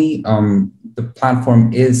user-friendly. The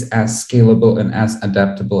platform is as scalable and as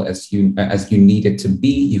adaptable as you need it to be.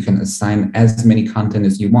 You can assign as many content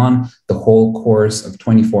as you want, the whole course of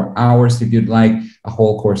 24 hours if you'd like, a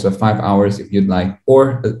whole course of 5 hours if you'd like,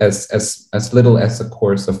 or as little as a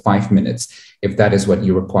course of 5 minutes, if that is what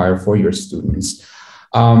you require for your students.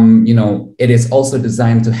 It is also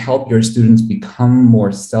designed to help your students become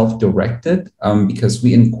more self-directed because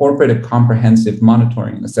we incorporate a comprehensive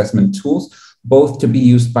monitoring and assessment tools, both to be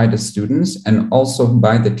used by the students and also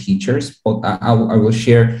by the teachers. I will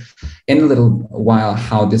share in a little while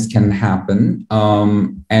how this can happen.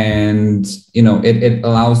 It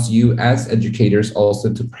allows you as educators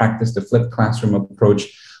also to practice the flipped classroom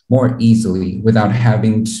approach more easily without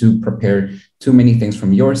having to prepare too many things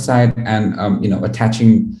from your side and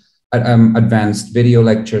attaching advanced video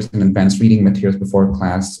lectures and advanced reading materials before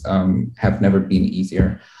class have never been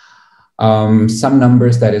easier. Some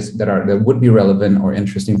numbers that would be relevant or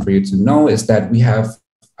interesting for you to know is that we have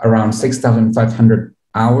around 6,500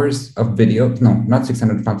 hours of video. No, not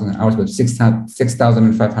 600,000 hours, but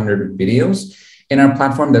 6,500 videos in our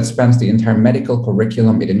platform that spans the entire medical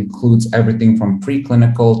curriculum. It includes everything from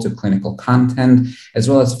preclinical to clinical content, as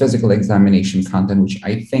well as physical examination content, which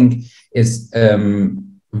I think is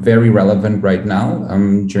very relevant right now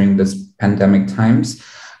during this pandemic times.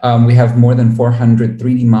 We have more than 400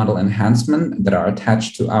 3D model enhancement that are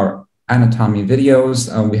attached to our anatomy videos.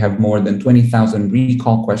 We have more than 20,000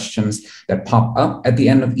 recall questions that pop up at the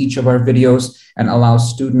end of each of our videos and allow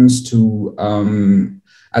students to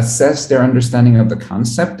assess their understanding of the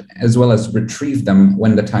concept, as well as retrieve them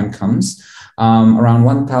when the time comes. Around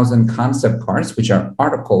 1,000 concept cards, which are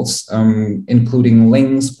articles, including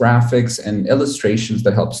links, graphics, and illustrations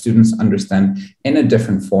that help students understand in a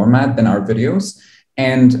different format than our videos.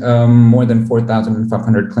 And more than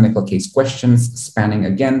 4,500 clinical case questions spanning,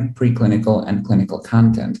 again, preclinical and clinical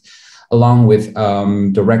content, along with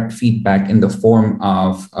direct feedback in the form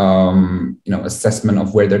of assessment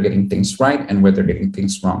of where they're getting things right and where they're getting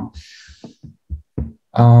things wrong.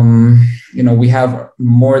 We have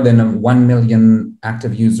more than 1 million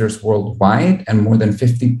active users worldwide and more than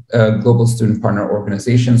 50 global student partner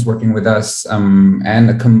organizations working with us, and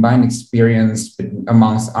a combined experience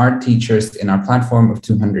amongst our teachers in our platform of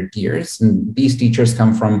 200 years. And these teachers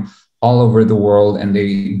come from all over the world, and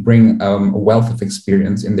they bring a wealth of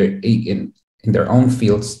experience in their own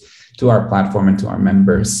fields to our platform and to our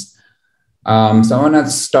members. So I want to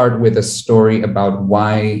start with a story about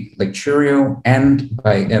why Lecturio and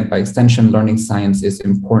by extension learning science is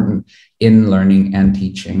important in learning and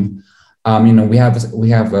teaching. We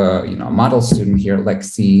have a model student here,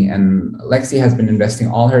 Lexi, and Lexi has been investing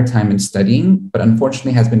all her time in studying, but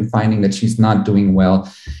unfortunately has been finding that she's not doing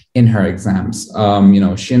well in her exams.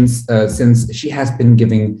 Since she has been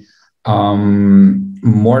giving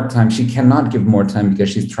more time, she cannot give more time because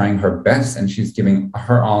she's trying her best and she's giving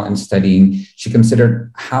her all in studying. She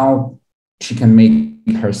considered how she can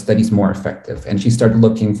make her studies more effective, and she started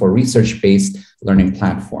looking for research-based learning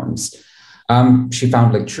platforms. She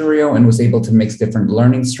found Lecturio and was able to mix different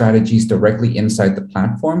learning strategies directly inside the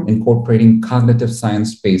platform, incorporating cognitive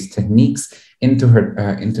science-based techniques into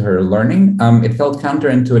her learning. It felt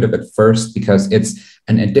counterintuitive at first because it's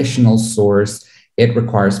an additional source. It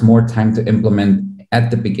requires more time to implement at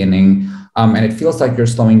the beginning, and it feels like you're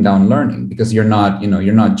slowing down learning because you're not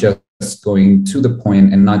just going to the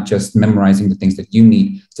point and not just memorizing the things that you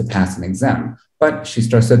need to pass an exam. But she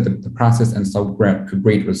trusted the process and saw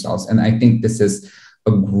great results. And I think this is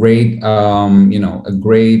a great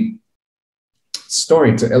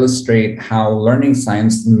story to illustrate how learning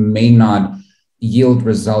science may not yield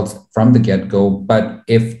results from the get-go, but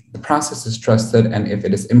if the process is trusted and if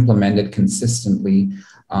it is implemented consistently,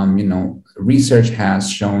 research has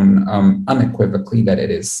shown unequivocally that it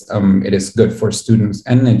is good for students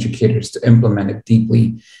and educators to implement it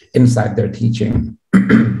deeply inside their teaching.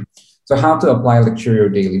 So how to apply Lecturio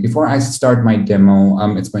daily? Before I start my demo,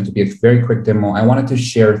 it's going to be a very quick demo. I wanted to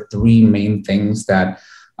share 3 main things that,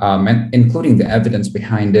 including the evidence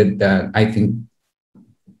behind it, that I think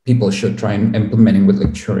people should try implementing with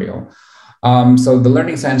Lecturio. So the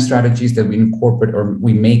learning science strategies that we incorporate or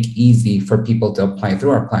we make easy for people to apply through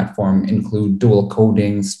our platform include dual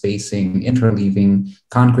coding, spacing, interleaving,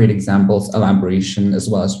 concrete examples, elaboration, as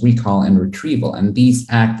well as recall and retrieval. And these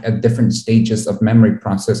act at different stages of memory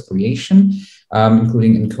process creation,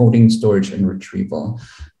 including encoding, storage, and retrieval.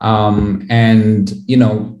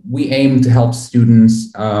 We aim to help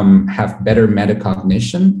students have better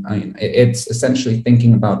metacognition. It's essentially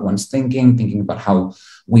thinking about one's thinking about how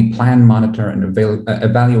we plan, monitor, and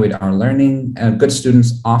evaluate our learning. Good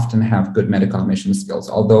students often have good metacognition skills,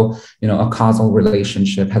 although a causal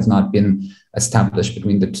relationship has not been established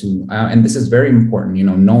between the two. And this is very important.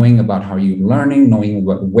 Knowing about how you're learning, knowing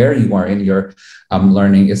where you are in your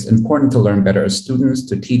learning is important to learn better as students,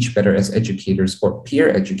 to teach better as educators or peer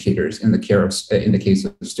educators in the case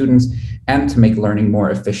of students, and to make learning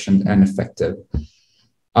more efficient and effective.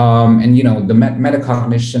 The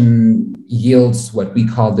metacognition yields what we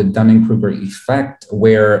call the Dunning-Kruger effect,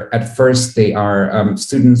 where at first they are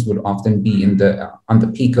students would often be on the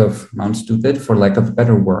peak of Mount Stupid, for lack of a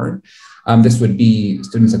better word. This would be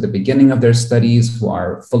students at the beginning of their studies who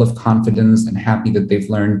are full of confidence and happy that they've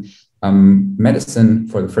learned medicine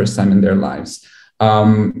for the first time in their lives.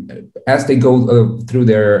 As they go through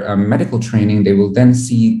their medical training, they will then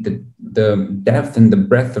see the depth and the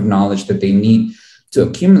breadth of knowledge that they need to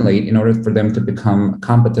accumulate in order for them to become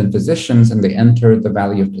competent physicians, and they enter the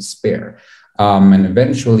valley of despair. And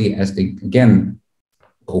eventually, as they, again,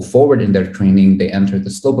 go forward in their training, they enter the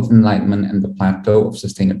slope of enlightenment and the plateau of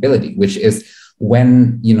sustainability, which is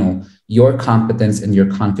when, you know, your competence and your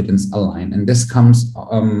confidence align. And this comes,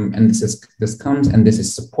 this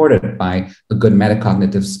is supported by a good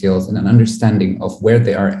metacognitive skills and an understanding of where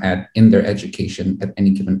they are at in their education at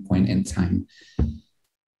any given point in time.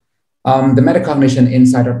 The metacognition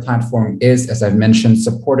inside our platform is, as I've mentioned,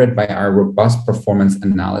 supported by our robust performance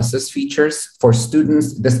analysis features. For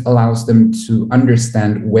students, this allows them to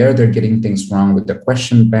understand where they're getting things wrong with the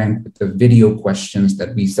question bank, with the video questions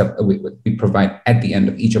that we provide at the end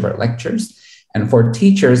of each of our lectures. And for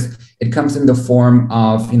teachers, it comes in the form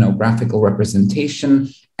of, you know, graphical representation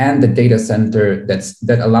and the data center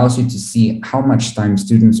that allows you to see how much time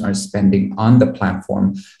students are spending on the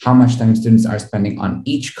platform, how much time students are spending on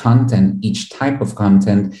each content, each type of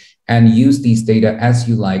content, and use these data as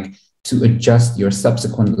you like to adjust your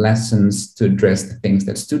subsequent lessons to address the things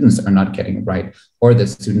that students are not getting right or that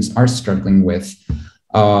students are struggling with.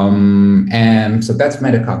 And so that's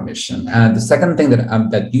metacognition. The second thing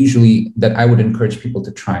that I would encourage people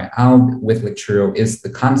to try out with Lecturio is the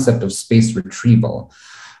concept of space retrieval.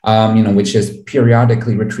 Which is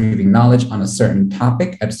periodically retrieving knowledge on a certain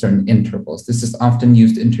topic at certain intervals. This is often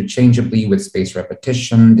used interchangeably with space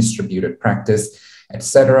repetition, distributed practice,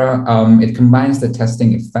 etc. It combines the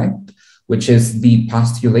testing effect, which is the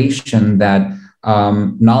postulation that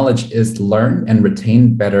knowledge is learned and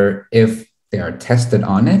retained better if they are tested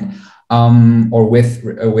on it, or with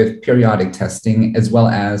periodic testing, as well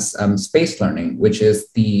as space learning, which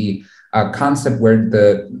is the concept where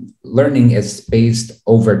the learning is spaced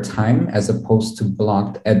over time as opposed to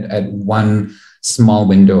blocked at one small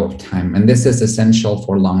window of time. And this is essential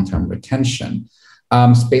for long-term retention.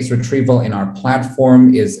 Space retrieval in our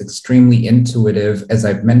platform is extremely intuitive. As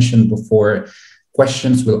I've mentioned before,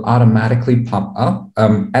 questions will automatically pop up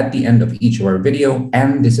at the end of each of our video.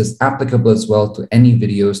 And this is applicable as well to any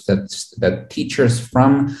videos that teachers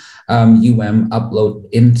from upload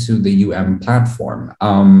into the platform.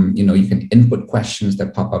 You can input questions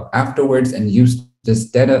that pop up afterwards and use this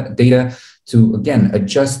data to, again,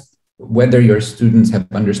 adjust whether your students have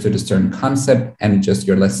understood a certain concept and adjust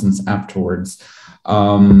your lessons afterwards.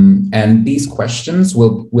 And these questions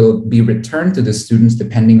will be returned to the students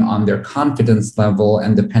depending on their confidence level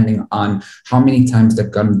and depending on how many times they've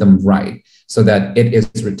gotten them right, so that it is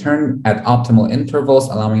returned at optimal intervals,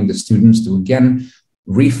 allowing the students to, again,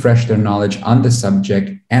 refresh their knowledge on the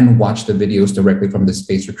subject and watch the videos directly from the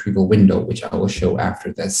space retrieval window, which I will show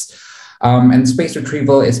after this. And space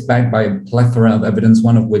retrieval is backed by a plethora of evidence,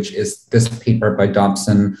 one of which is this paper by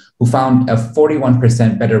Dobson, who found a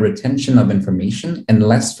 41% better retention of information and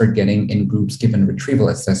less forgetting in groups given retrieval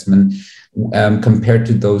assessment compared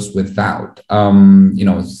to those without.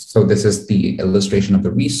 So this is the illustration of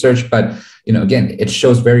the research, but again, it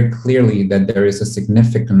shows very clearly that there is a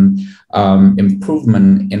significant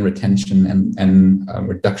improvement in retention and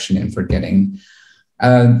reduction in forgetting.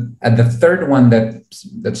 And the third one that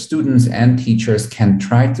students and teachers can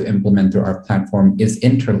try to implement through our platform is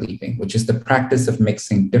interleaving, which is the practice of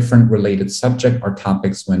mixing different related subject or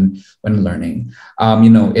topics when learning.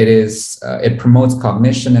 It promotes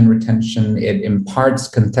cognition and retention. It imparts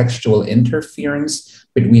contextual interference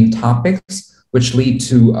between topics, which lead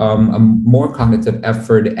to a more cognitive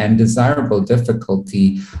effort and desirable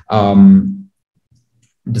difficulty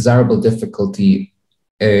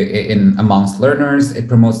in amongst learners. It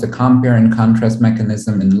promotes the compare and contrast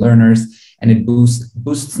mechanism in learners, and it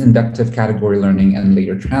boosts inductive category learning and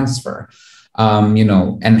later transfer.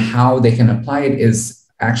 And how they can apply it is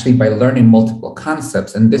actually by learning multiple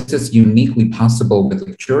concepts. And this is uniquely possible with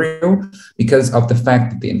Lecturio because of the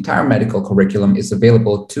fact that the entire medical curriculum is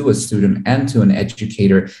available to a student and to an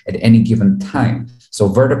educator at any given time. So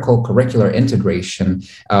vertical curricular integration,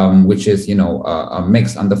 which is, a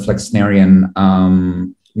mix on the Flexnerian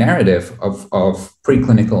narrative of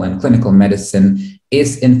preclinical and clinical medicine,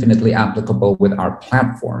 is infinitely applicable with our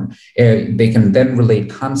platform. They can then relate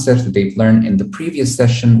concepts that they've learned in the previous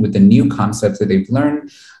session with the new concepts that they've learned.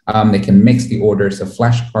 They can mix the orders of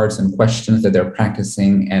flashcards and questions that they're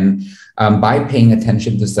practicing. And by paying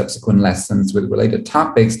attention to subsequent lessons with related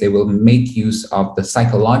topics, they will make use of the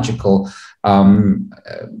psychological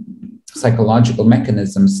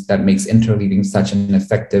mechanisms that makes interleaving such an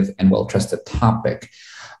effective and well-trusted topic.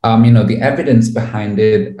 The evidence behind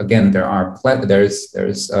it, again,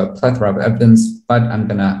 there's a plethora of evidence, but I'm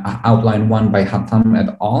going to outline one by Hatham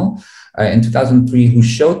et al. In 2003, who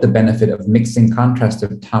showed the benefit of mixing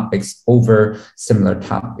contrastive topics over similar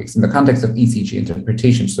topics in the context of ECG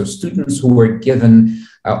interpretation. So students who were given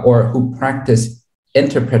or who practice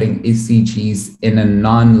interpreting ECGs in a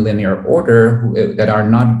non-linear order that are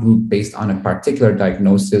not grouped based on a particular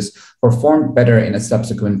diagnosis performed better in a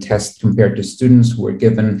subsequent test compared to students who were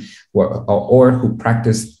given or who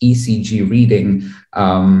practiced ECG reading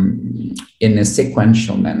in a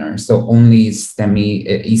sequential manner. So only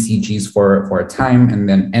STEMI ECGs for a time, and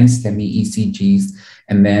then NSTEMI ECGs,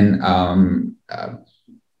 and then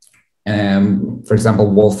for example,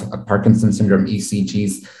 Wolff Parkinson syndrome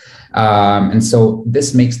ECGs. And so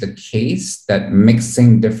this makes the case that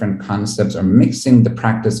mixing different concepts or mixing the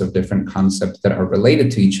practice of different concepts that are related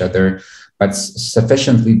to each other, but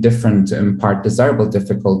sufficiently different to impart desirable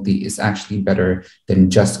difficulty, is actually better than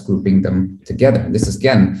just grouping them together. This is,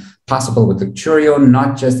 again, possible with Lecturio,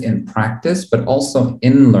 not just in practice, but also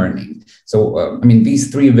in learning. So, these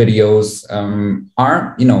three videos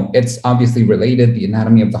are, it's obviously related: the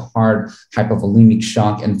anatomy of the heart, hypovolemic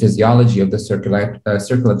shock, and physiology of the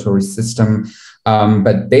circulatory system.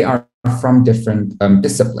 But they are from different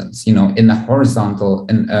disciplines. In a horizontal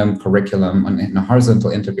curriculum, in a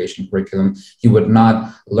horizontal integration curriculum, you would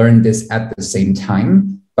not learn this at the same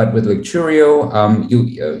time. But with Lecturio,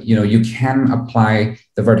 you can apply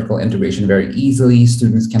the vertical integration very easily.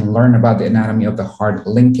 Students can learn about the anatomy of the heart,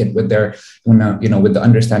 link it with their, with the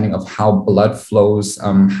understanding of how blood flows,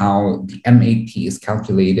 how the MAP is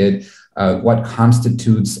calculated, what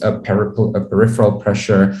constitutes a peripheral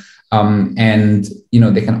pressure, and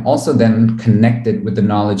they can also then connect it with the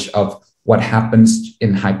knowledge of what happens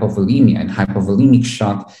in hypovolemia and hypovolemic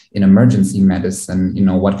shock in emergency medicine.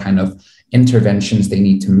 What kind of interventions they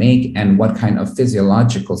need to make and what kind of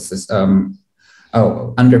physiological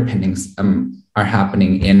underpinnings are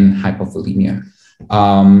happening in hypovolemia.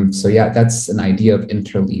 So yeah, that's an idea of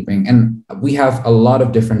interleaving. And we have a lot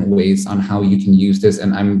of different ways on how you can use this.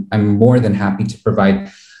 And I'm more than happy to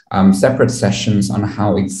provide separate sessions on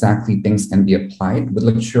how exactly things can be applied with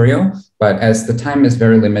Lecturio. But as the time is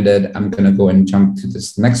very limited, I'm going to go and jump to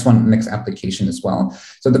this next application as well.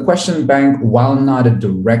 So the question bank, while not a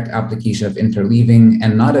direct application of interleaving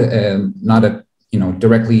and not a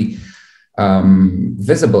directly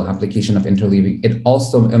visible application of interleaving, it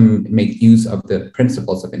also make use of the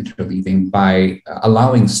principles of interleaving by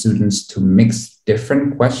allowing students to mix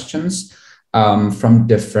different questions from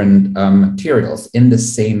different materials in the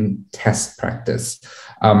same test practice.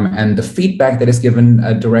 And the feedback that is given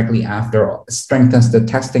directly after strengthens the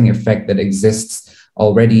testing effect that exists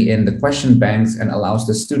already in the question banks and allows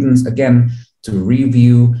the students, again, to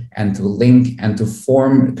review and to link and to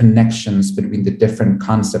form connections between the different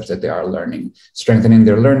concepts that they are learning, strengthening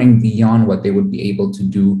their learning beyond what they would be able to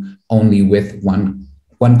do only with one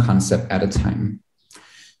concept at a time.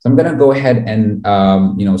 So I'm going to go ahead and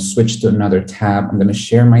switch to another tab. I'm going to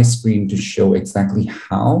share my screen to show exactly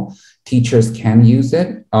how teachers can use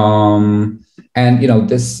it.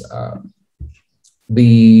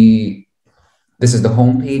 This is the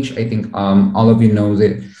homepage. I think all of you know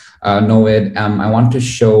it. I want to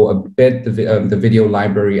show a bit the video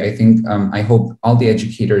library. I hope all the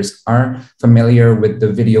educators are familiar with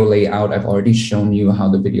the video layout. I've already shown you how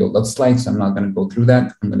the video looks like, so I'm not going to go through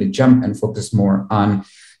that. I'm going to jump and focus more on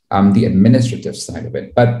the administrative side of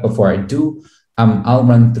it. But before I do, I'll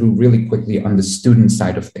run through really quickly on the student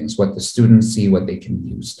side of things, what the students see, what they can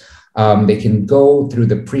use. They can go through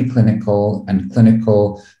the preclinical and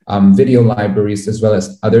clinical video libraries, as well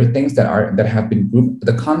as other things that have been grouped.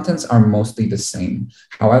 The contents are mostly the same.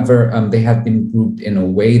 However, they have been grouped in a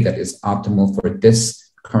way that is optimal for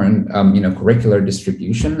this current curricular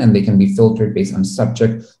distribution, and they can be filtered based on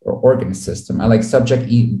subject or organ system. I like subject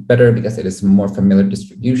E better because it is a more familiar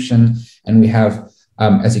distribution, and we have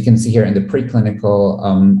as you can see here in the preclinical,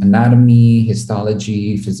 anatomy,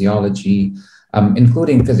 histology, physiology,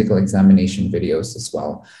 including physical examination videos as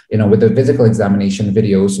well. With the physical examination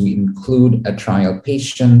videos, we include a trial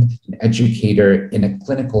patient, an educator in a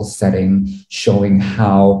clinical setting, showing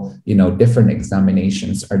how different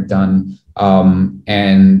examinations are done,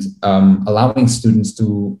 and allowing students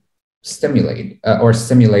to simulate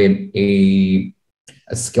a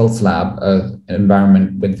skills lab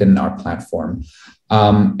environment within our platform.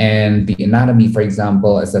 And the anatomy, for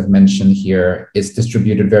example, as I've mentioned here, is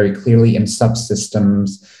distributed very clearly in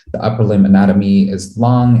subsystems. The upper limb anatomy is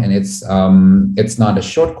long, and it's not a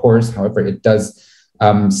short course. However, it does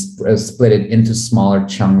split it into smaller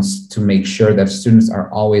chunks to make sure that students are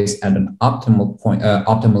always at an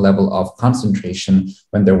optimal level of concentration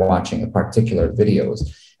when they're watching a particular videos.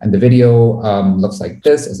 And the video looks like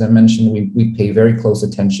this. As I mentioned, we pay very close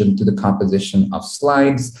attention to the composition of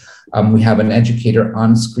slides. We have an educator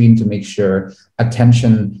on screen to make sure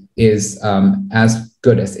attention is as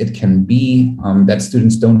good as it can be, that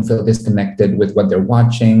students don't feel disconnected with what they're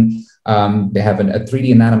watching. They have a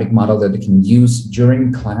 3D anatomic model that they can use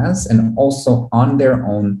during class and also on their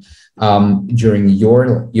own during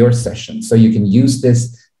your session. So you can use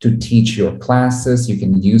this to teach your classes. You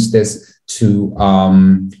can use this to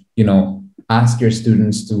ask your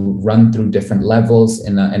students to run through different levels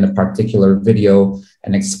in a particular video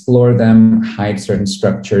and explore them, hide certain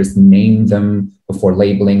structures, name them before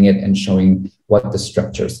labeling it and showing what the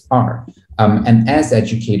structures are. And as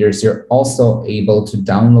educators, you're also able to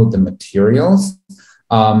download the materials.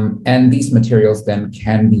 And these materials then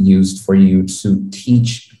can be used for you to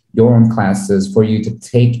teach your own classes, for you to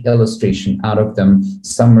take illustration out of them,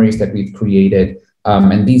 summaries that we've created.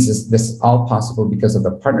 And this is all possible because of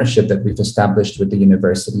the partnership that we've established with the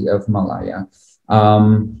University of Malaya.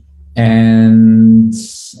 And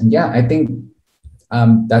yeah, I think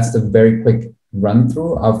that's the very quick run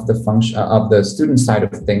through of the function of the student side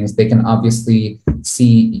of things. They can obviously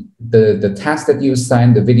see the tasks that you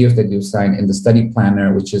assign, the videos that you assign in the study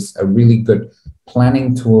planner, which is a really good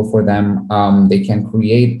planning tool for them. They can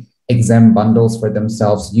create exam bundles for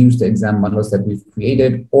themselves, use the exam bundles that we've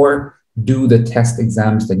created, or do the test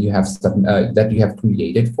exams that you have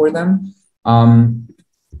created for them.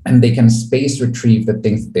 And they can space retrieve the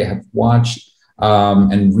things that they have watched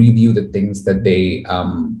and review the things that they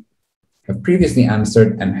have previously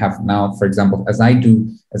answered and have now, for example, as I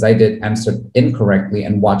did, answered incorrectly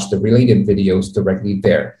and watch the related videos directly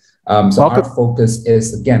there. So our focus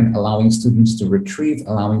is, again, allowing students to retrieve,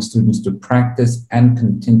 allowing students to practice and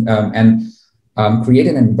continue, create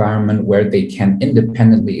an environment where they can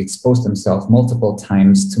independently expose themselves multiple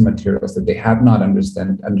times to materials that they have not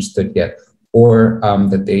understood yet, or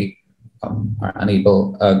that they are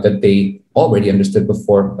unable, that they already understood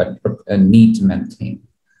before, but need to maintain.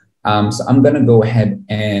 So I'm going to go ahead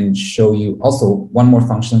and show you also one more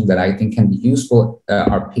function that I think can be useful,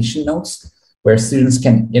 are patient notes, where students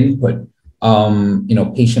can input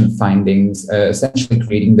patient findings, essentially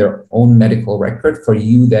creating their own medical record for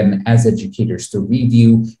you then as educators to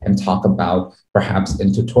review and talk about perhaps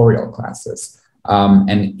in tutorial classes.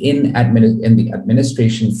 And in the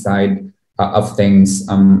administration side of things,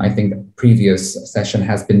 I think the previous session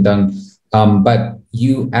has been done, but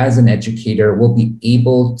you as an educator will be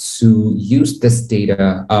able to use this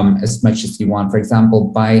data as much as you want. For example,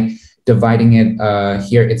 by dividing it,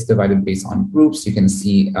 here it's divided based on groups. You can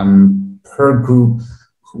see per group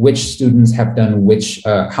which students have done which,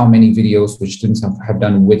 how many videos, which students have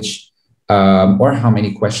done which, or how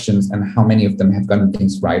many questions, and how many of them have gotten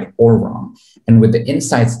things right or wrong. And with the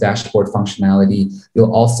Insights dashboard functionality,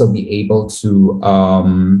 you'll also be able to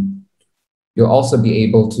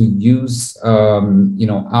use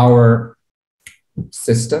our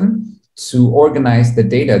system to organize the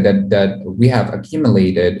data that we have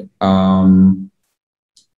accumulated,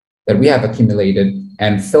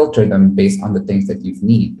 and filter them based on the things that you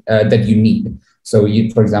need. So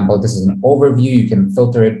for example, this is an overview. You can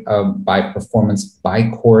filter it by performance, by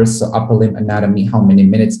course. So upper limb anatomy, how many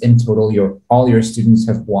minutes in total all your students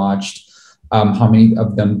have watched, how many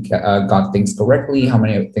of them got things correctly, how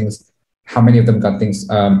many of them got things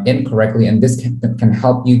incorrectly. And this can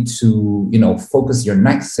help you to focus your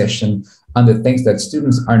next session on the things that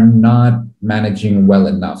students are not managing well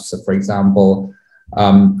enough. So for example,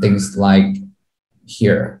 things like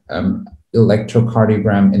here,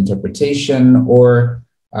 electrocardiogram interpretation, or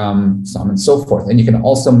so on and so forth. And you can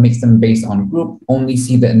also mix them based on group, only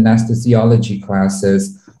see the anesthesiology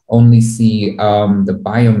classes, only see the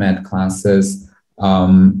biomed classes,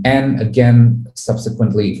 and again,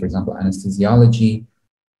 subsequently, for example, anesthesiology,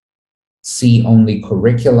 see only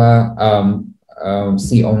curricula,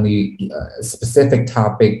 see only a specific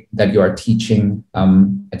topic that you are teaching,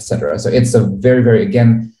 etc. So it's a very, very,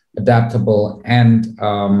 again, adaptable and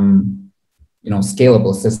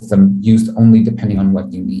scalable system used only depending on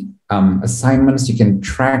what you need. Assignments, you can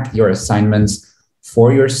track your assignments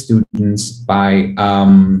for your students by,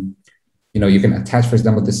 you can attach, for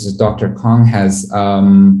example, this is Dr. Kong has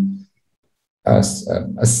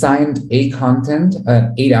assigned a content,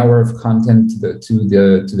 8 hours of content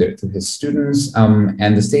to his students,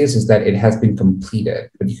 and the status is that it has been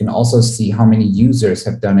completed. But you can also see how many users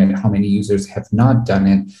have done it, how many users have not done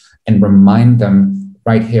it, and remind them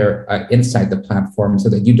right here inside the platform, so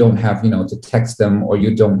that you don't have, to text them, or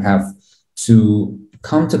you don't have to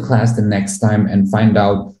come to class the next time and find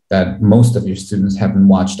out that most of your students haven't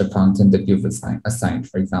watched the content that you've assigned,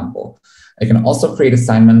 for example. I can also create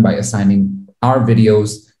assignment by assigning our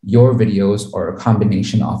videos, your videos, or a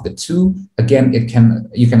combination of the two. Again,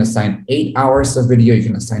 you can assign 8 hours of video, you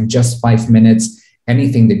can assign just 5 minutes,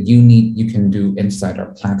 anything that you need, you can do inside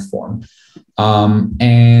our platform.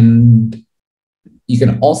 And you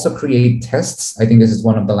can also create tests. I think this is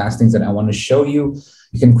one of the last things that I want to show you.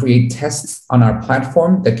 You can create tests on our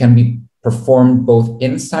platform that can be performed both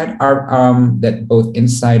inside our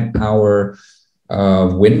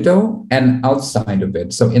window and outside of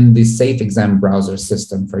it. So in the Safe Exam browser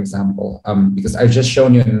system, for example, because I've just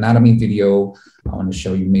shown you an anatomy video, I want to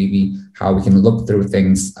show you maybe how we can look through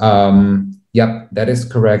things. Yep, that is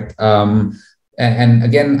correct. And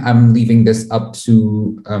again, I'm leaving this up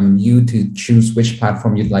to you to choose which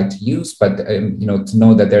platform you'd like to use, but to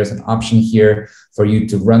know that there's an option here for you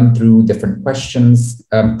to run through different questions,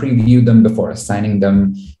 preview them before assigning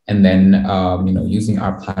them, and then using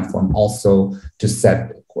our platform also to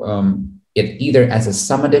set it either as a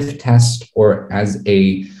summative test or as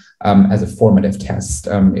a formative test.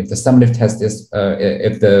 If the summative test is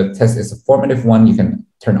if the test is a formative one, you can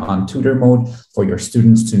turn on tutor mode for your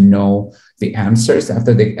students to know the answers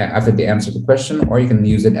after they answer the question, or you can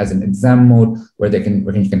use it as an exam mode where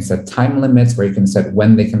you can set time limits, where you can set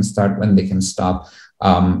when they can start, when they can stop,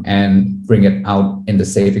 and bring it out in the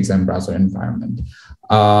Safe Exam browser environment.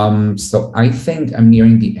 So I think I'm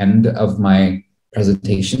nearing the end of my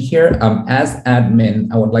presentation here. As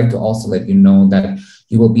admin, I would like to also let you know that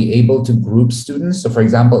you will be able to group students. So for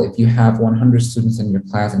example, if you have 100 students in your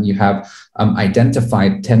class and you have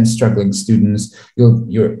identified 10 struggling students, you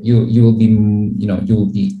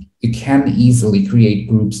can easily create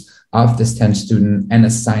groups of this 10 student and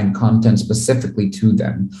assign content specifically to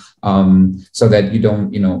them, so that you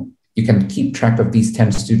can keep track of these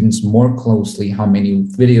 10 students more closely, how many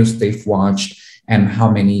videos they've watched and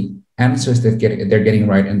how many answers they're getting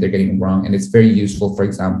right and they're getting wrong. And it's very useful, for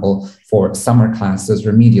example, for summer classes,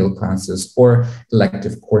 remedial classes, or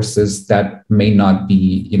elective courses that may not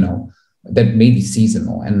be, that may be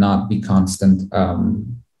seasonal and not be constant,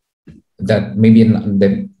 that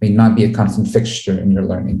may not be a constant fixture in your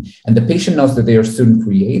learning. And the patient notes that their student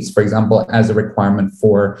creates, for example, as a requirement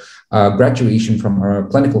for graduation from our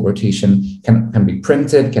clinical rotation, can be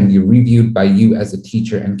printed, can be reviewed by you as a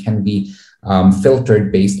teacher, and can be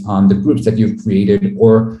filtered based on the groups that you've created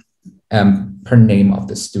or per name of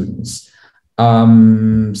the students.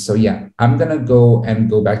 So yeah, I'm gonna go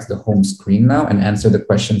back to the home screen now and answer the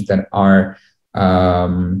questions that are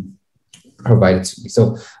provided to me.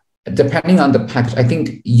 So depending on the package, I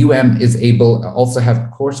think is able also have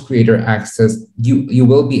course creator access. You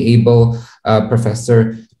will be able,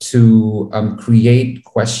 Professor, to create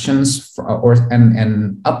questions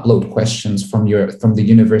and upload questions from the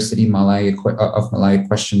University of Malaya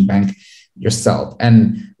question bank yourself.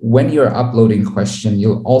 And when you're uploading question,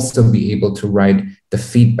 you'll also be able to write the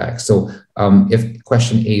feedback. So if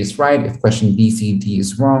question A is right, if question B, C, D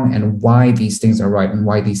is wrong, and why these things are right and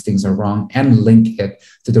why these things are wrong, and link it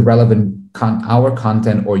to the relevant our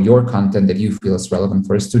content or your content that you feel is relevant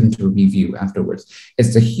for a student to review afterwards.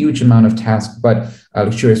 It's a huge amount of task, but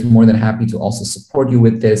Lecturio is more than happy to also support you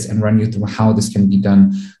with this and run you through how this can be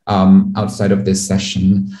done outside of this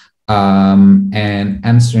session. And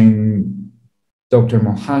answering Dr.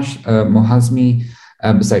 Mohazmi,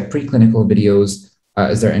 beside preclinical videos,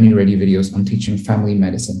 is there any ready videos on teaching family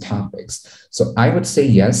medicine topics? So I would say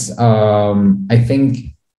yes. I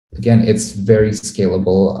think, again, it's very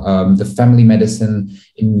scalable. The family medicine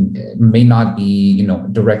may not be,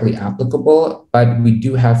 directly applicable, but we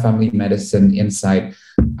do have family medicine inside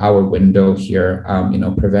our window here.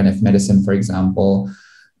 Preventive medicine, for example,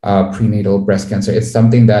 prenatal breast cancer. It's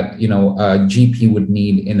something that, a GP would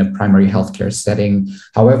need in a primary healthcare setting.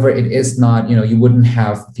 However, it is not, you wouldn't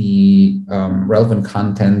have the relevant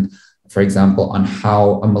content, for example, on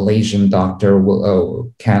how a Malaysian doctor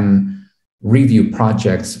can review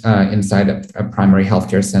projects inside a primary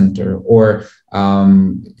healthcare center, or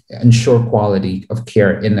ensure quality of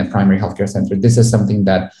care in a primary healthcare center. This is something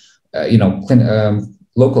that,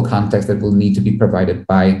 local context that will need to be provided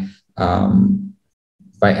by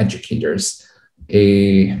educators.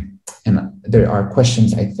 And there are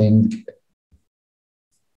questions, I think,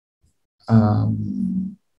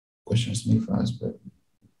 questions made for us, but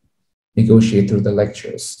negotiate through the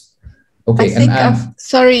lectures. Okay,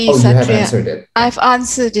 sorry, oh, Satria, you have answered it. I've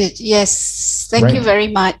answered it, yes. Thank you very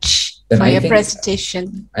much for your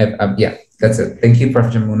presentation. Yeah, That's it. Thank you,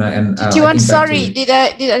 Prof. Jamuna. And did you want? Sorry, did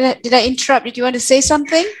I interrupt? Did you want to say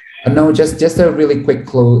something? No, just a really quick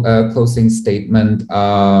closing statement.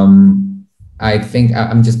 I think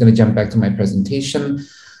I'm just going to jump back to my presentation.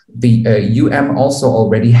 The UM also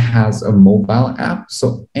already has a mobile app.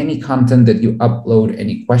 So any content that you upload,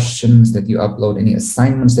 any questions that you upload, any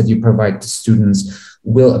assignments that you provide to students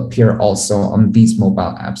will appear also on these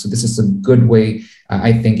mobile apps. So this is a good way,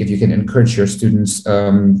 I think, if you can encourage your students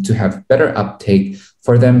to have better uptake,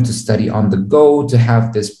 for them to study on the go, to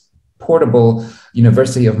have this portable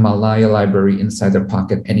University of Malaya library inside their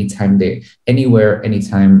pocket anytime anywhere,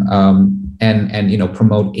 anytime, and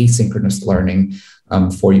promote asynchronous learning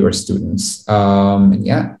for your students. And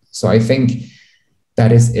yeah, so I think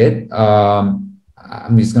that is it.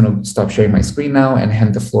 I'm just going to stop sharing my screen now and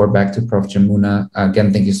hand the floor back to Prof. Jamuna.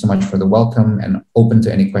 Again, thank you so much for the welcome, and open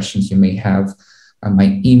to any questions you may have.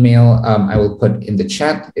 My email, I will put in the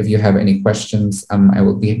chat. If you have any questions, I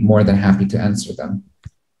will be more than happy to answer them.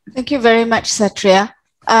 Thank you very much, Satria.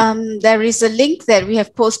 There is a link that we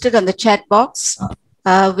have posted on the chat box,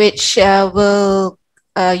 which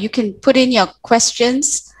you can put in your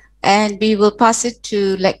questions, and we will pass it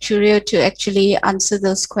to Lecturio to actually answer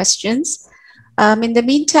those questions. In the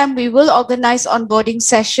meantime, we will organize onboarding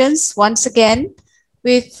sessions once again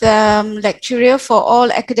with Lecturio for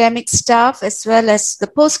all academic staff as well as the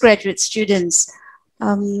postgraduate students.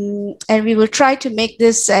 And we will try to make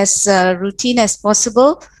this as routine as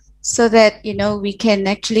possible, so that we can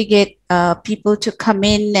actually get people to come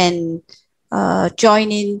in and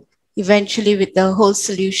join in eventually with the whole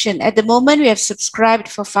solution. At the moment, we have subscribed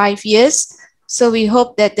for 5 years, so we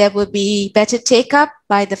hope that there will be better take-up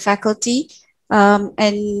by the faculty,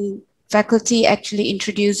 and faculty actually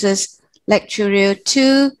introduces Lecturio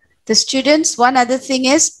to the students. One other thing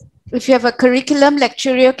is, if you have a curriculum,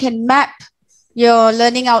 Lecturio can map your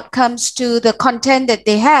learning outcomes to the content that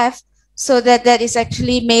they have, so that that is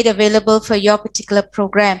actually made available for your particular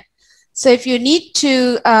program. So if you need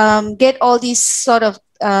to get all these sort of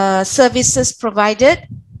services provided,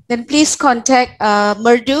 then please contact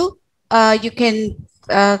MERDU. You can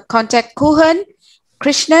contact Kuhan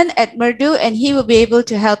Krishnan at MERDU, and he will be able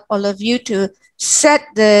to help all of you to set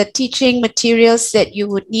the teaching materials that you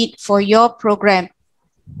would need for your program.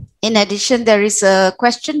 In addition, there is a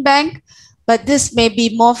question bank, but this may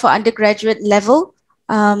be more for undergraduate level.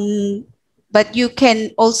 But you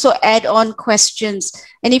can also add on questions.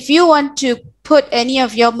 And if you want to put any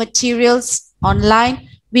of your materials online,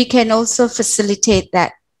 we can also facilitate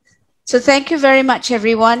that. So thank you very much,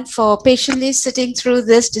 everyone, for patiently sitting through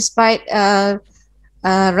this despite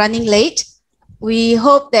running late. We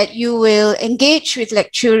hope that you will engage with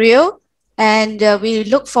Lecturio, and we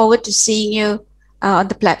look forward to seeing you on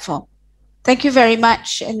the platform. Thank you very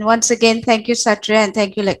much. And once again, thank you, Satria, and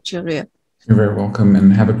thank you, Lecturio. You're very welcome,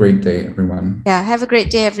 and have a great day, everyone. Yeah, have a great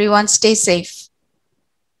day, everyone. Stay safe.